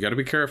addictive. You got to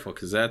be careful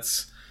because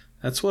that's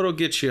what'll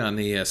get you on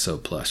the ESO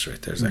Plus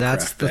right there.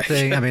 That's the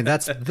thing. I mean,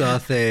 that's the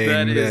thing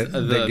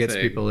that gets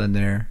people in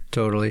there.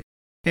 Totally.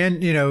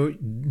 And,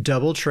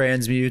 double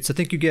transmutes. I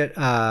think you get,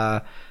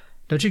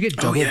 don't you get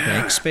double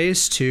bank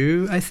space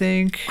too, I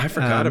think? I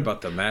forgot about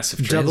the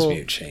massive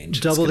transmute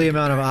change. Double the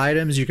amount of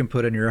items you can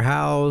put in your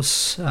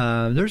house.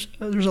 There's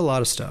a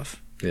lot of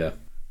stuff. Yeah.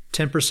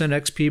 10%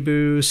 XP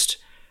boost.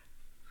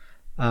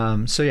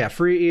 So yeah,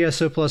 free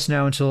ESO Plus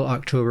now until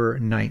October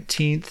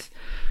 19th.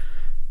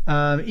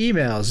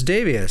 Emails.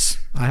 Davius,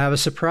 I have a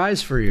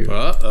surprise for you.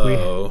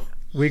 Uh-oh.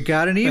 We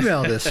got an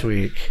email this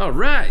week. All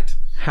right.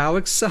 How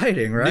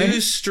exciting, right? New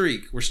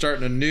streak. We're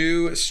starting a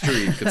new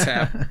streak. It's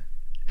happening.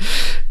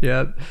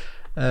 Yep.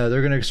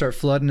 They're going to start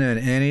flooding in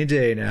any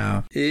day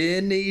now.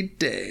 Any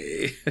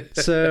day.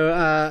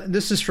 So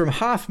this is from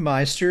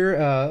Hoffmeister,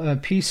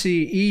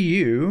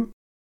 PCEU.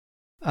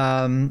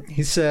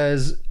 He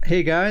says,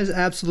 "Hey guys,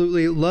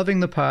 absolutely loving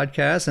the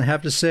podcast and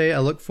have to say I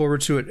look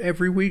forward to it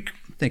every week."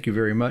 Thank you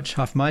very much,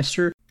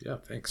 Hoffmeister. Yeah,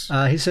 thanks.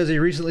 He says he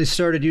recently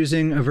started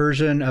using a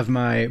version of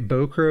my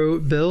Bowcrow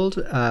build,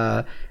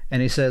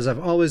 and he says, "I've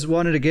always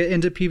wanted to get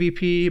into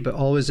PvP, but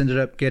always ended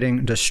up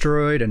getting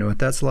destroyed. I know what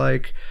that's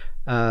like.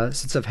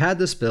 Since I've had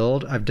this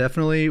build, I've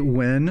definitely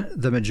win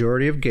the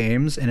majority of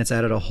games, and it's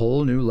added a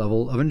whole new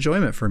level of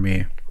enjoyment for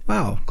me."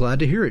 Wow, glad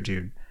to hear it,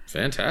 dude.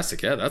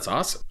 Fantastic. Yeah, that's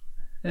awesome.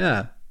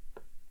 Yeah.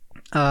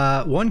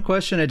 One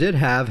question I did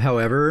have,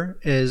 however,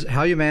 is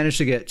how you managed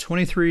to get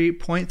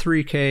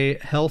 23.3k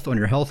health on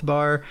your health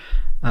bar.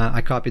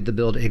 I copied the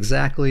build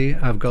exactly.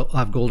 I've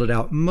golded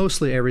out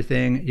mostly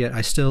everything, yet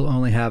I still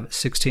only have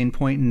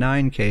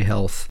 16.9k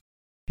health.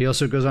 He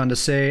also goes on to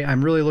say,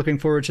 "I'm really looking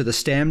forward to the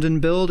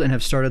Stamden build and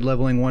have started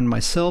leveling one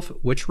myself.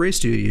 Which race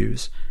do you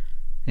use?"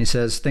 And he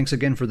says, "Thanks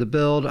again for the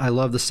build. I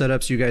love the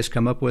setups you guys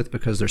come up with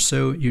because they're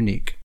so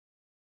unique."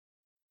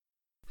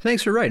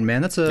 Thanks for writing,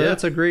 man. That's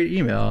a great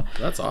email.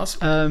 That's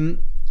awesome.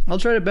 I'll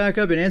try to back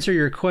up and answer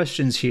your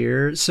questions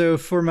here. So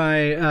for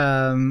my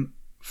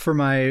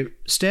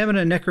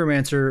Stamina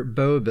Necromancer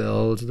bow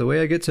build, the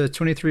way I get to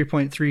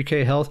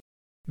 23.3k health,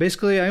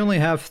 basically I only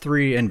have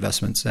 3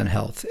 investments in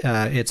health.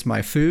 It's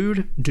my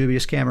food,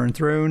 Dubious Cameron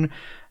Throne,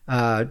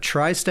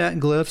 tri-stat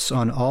glyphs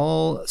on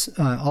all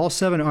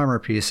 7 armor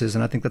pieces,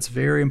 and I think that's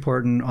very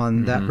important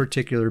on that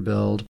particular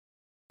build.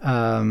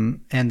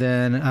 And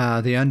then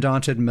the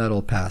Undaunted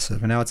Metal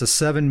passive. And now it's a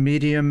 7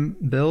 medium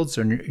build,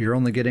 so you're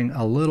only getting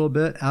a little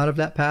bit out of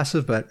that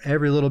passive, but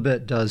every little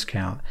bit does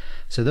count.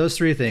 So those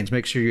 3 things: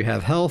 make sure you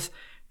have health,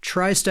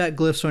 tri-stat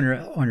glyphs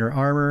on your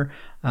armor,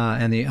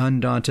 and the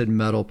Undaunted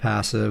Metal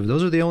passive.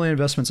 Those are the only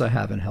investments I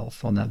have in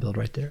health on that build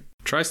right there.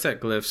 Tri-stat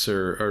glyphs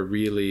are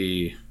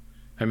really,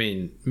 I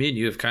mean, me and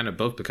you have kind of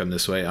both become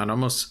this way on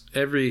almost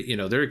every,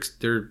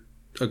 they're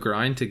a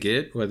grind to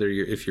get, whether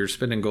if you're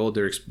spending gold,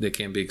 they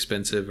can be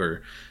expensive,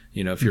 or,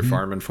 if you're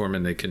farming for them,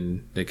 and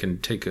they can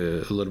take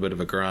a little bit of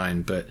a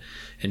grind. But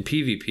in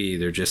PvP,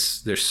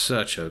 they're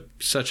such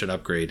an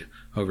upgrade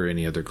over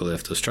any other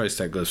glyph. Those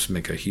tri-stat glyphs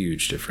make a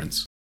huge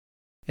difference.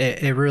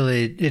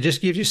 It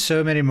just gives you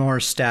so many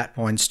more stat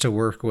points to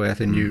work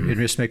with, and it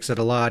just makes it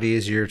a lot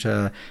easier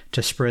to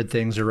spread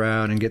things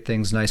around and get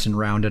things nice and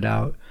rounded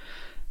out,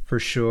 for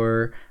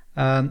sure.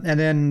 And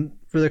then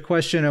for the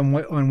question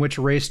on which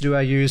race do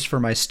I use for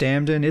my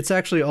Stamden, it's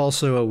actually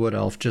also a Wood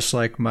Elf, just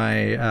like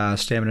my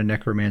Stamina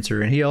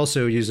Necromancer, and he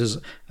also uses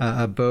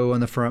a bow on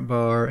the front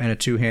bar and a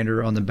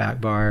two-hander on the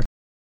back bar.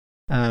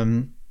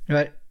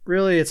 But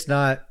really, it's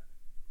not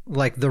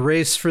like the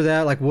race for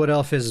that. Like, Wood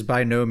Elf is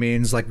by no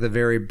means like the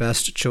very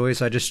best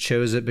choice. I just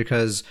chose it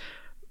because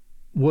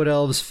Wood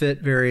Elves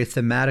fit very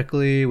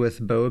thematically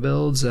with bow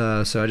builds,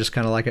 so I just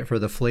kind of like it for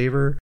the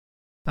flavor.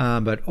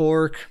 But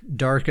Orc,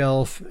 Dark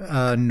Elf,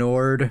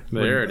 Nord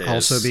would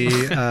also be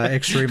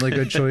extremely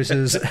good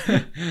choices.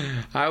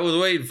 I was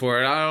waiting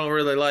for it. I don't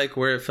really like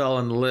where it fell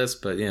on the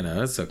list, but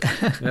that's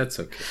okay. That's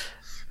okay.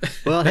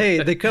 Well,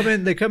 hey, they come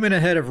in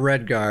ahead of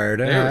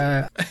Redguard.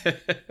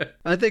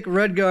 I think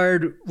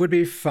Redguard would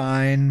be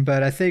fine,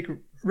 but I think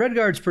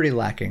Redguard's pretty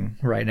lacking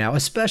right now,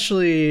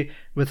 especially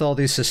with all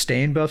these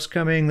sustain buffs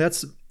coming.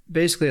 That's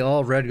basically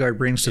all Redguard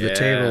brings to the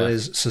table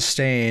is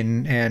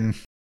sustain, and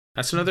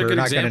that's another good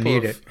example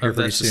of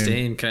that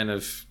sustain kind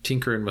of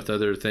tinkering with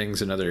other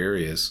things in other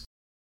areas.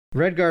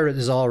 Redguard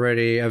is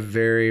already a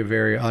very,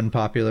 very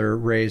unpopular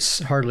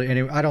race.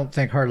 I don't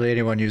think hardly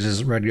anyone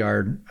uses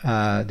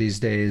Redguard these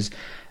days.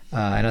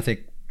 And I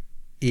think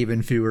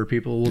even fewer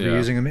people will be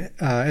using them,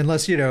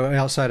 unless,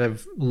 outside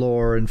of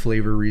lore and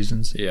flavor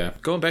reasons. Yeah.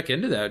 Going back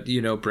into that,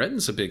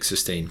 Breton's a big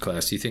sustain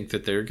class. Do you think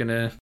that they're going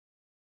to...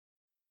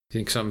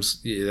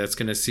 that's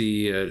going to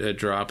see a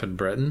drop in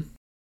Breton?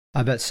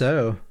 I bet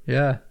so.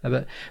 Yeah. I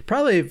bet.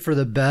 Probably for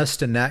the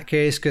best in that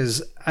case,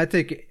 because I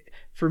think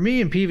for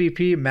me in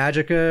PvP,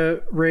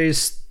 Magicka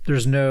race,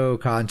 there's no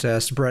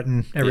contest.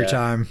 Breton every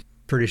time.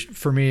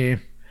 For me...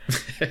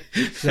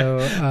 So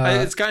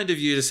it's kind of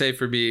you to say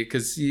for me,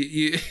 because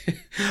you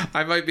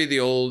I might be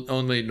the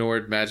only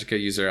Nord Magicka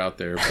user out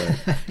there,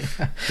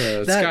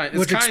 but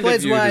which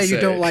explains why you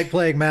don't like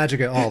playing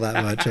Magicka all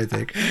that much, I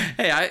think.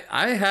 Hey,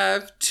 I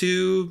have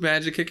 2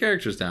 Magicka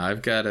characters now.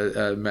 I've got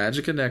a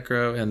Magicka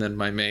Necro and then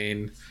my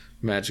main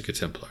Magicka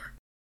Templar.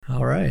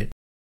 All right.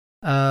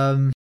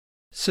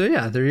 So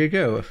yeah, there you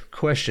go.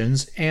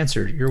 Questions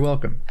answered. You're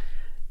welcome.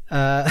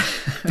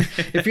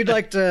 If you'd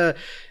like to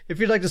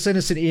send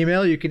us an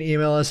email, you can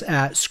email us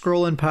at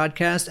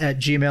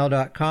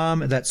scrollinpodcast@gmail.com.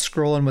 That's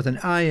scrollin with an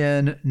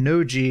IN,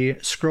 no G,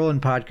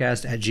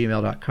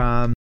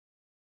 scrollinpodcast@gmail.com.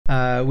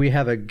 We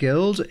have a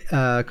guild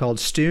called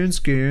Stoons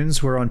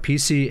Goons. We're on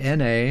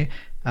PCNA.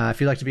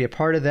 If you'd like to be a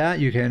part of that,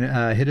 you can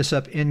hit us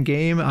up in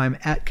game. I'm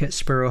at Ket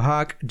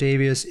Sparrowhawk.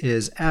 Davius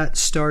is at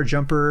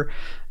Starjumper.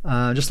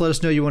 Just let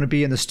us know you want to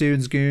be in the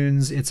Stoons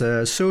Goons. It's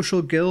a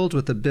social guild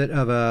with a bit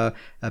of a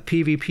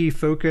PvP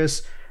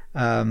focus.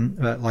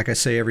 But like I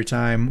say every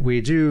time,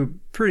 we do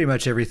pretty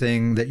much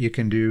everything that you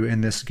can do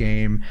in this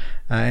game.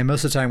 And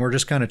most of the time, we're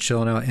just kind of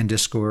chilling out in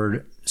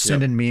Discord,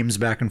 sending memes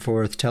back and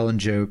forth, telling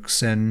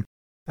jokes, and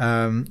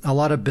a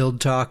lot of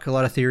build talk, a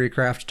lot of theory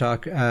craft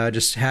talk,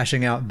 just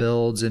hashing out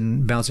builds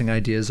and bouncing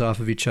ideas off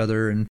of each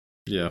other and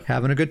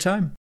having a good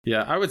time.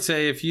 Yeah, I would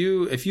say if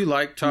you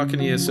like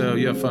talking ESO,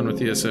 you have fun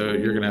with ESO,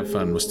 you're going to have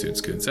fun with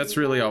Stoons Goons. That's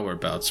really all we're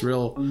about. It's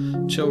real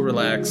chill,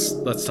 relax,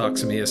 let's talk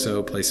some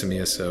ESO, play some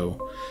ESO,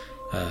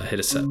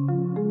 hit us up.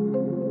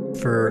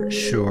 For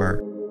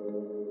sure.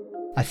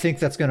 I think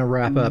that's going to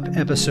wrap up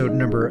episode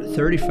number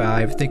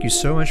 35. Thank you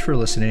so much for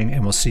listening,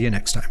 and we'll see you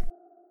next time.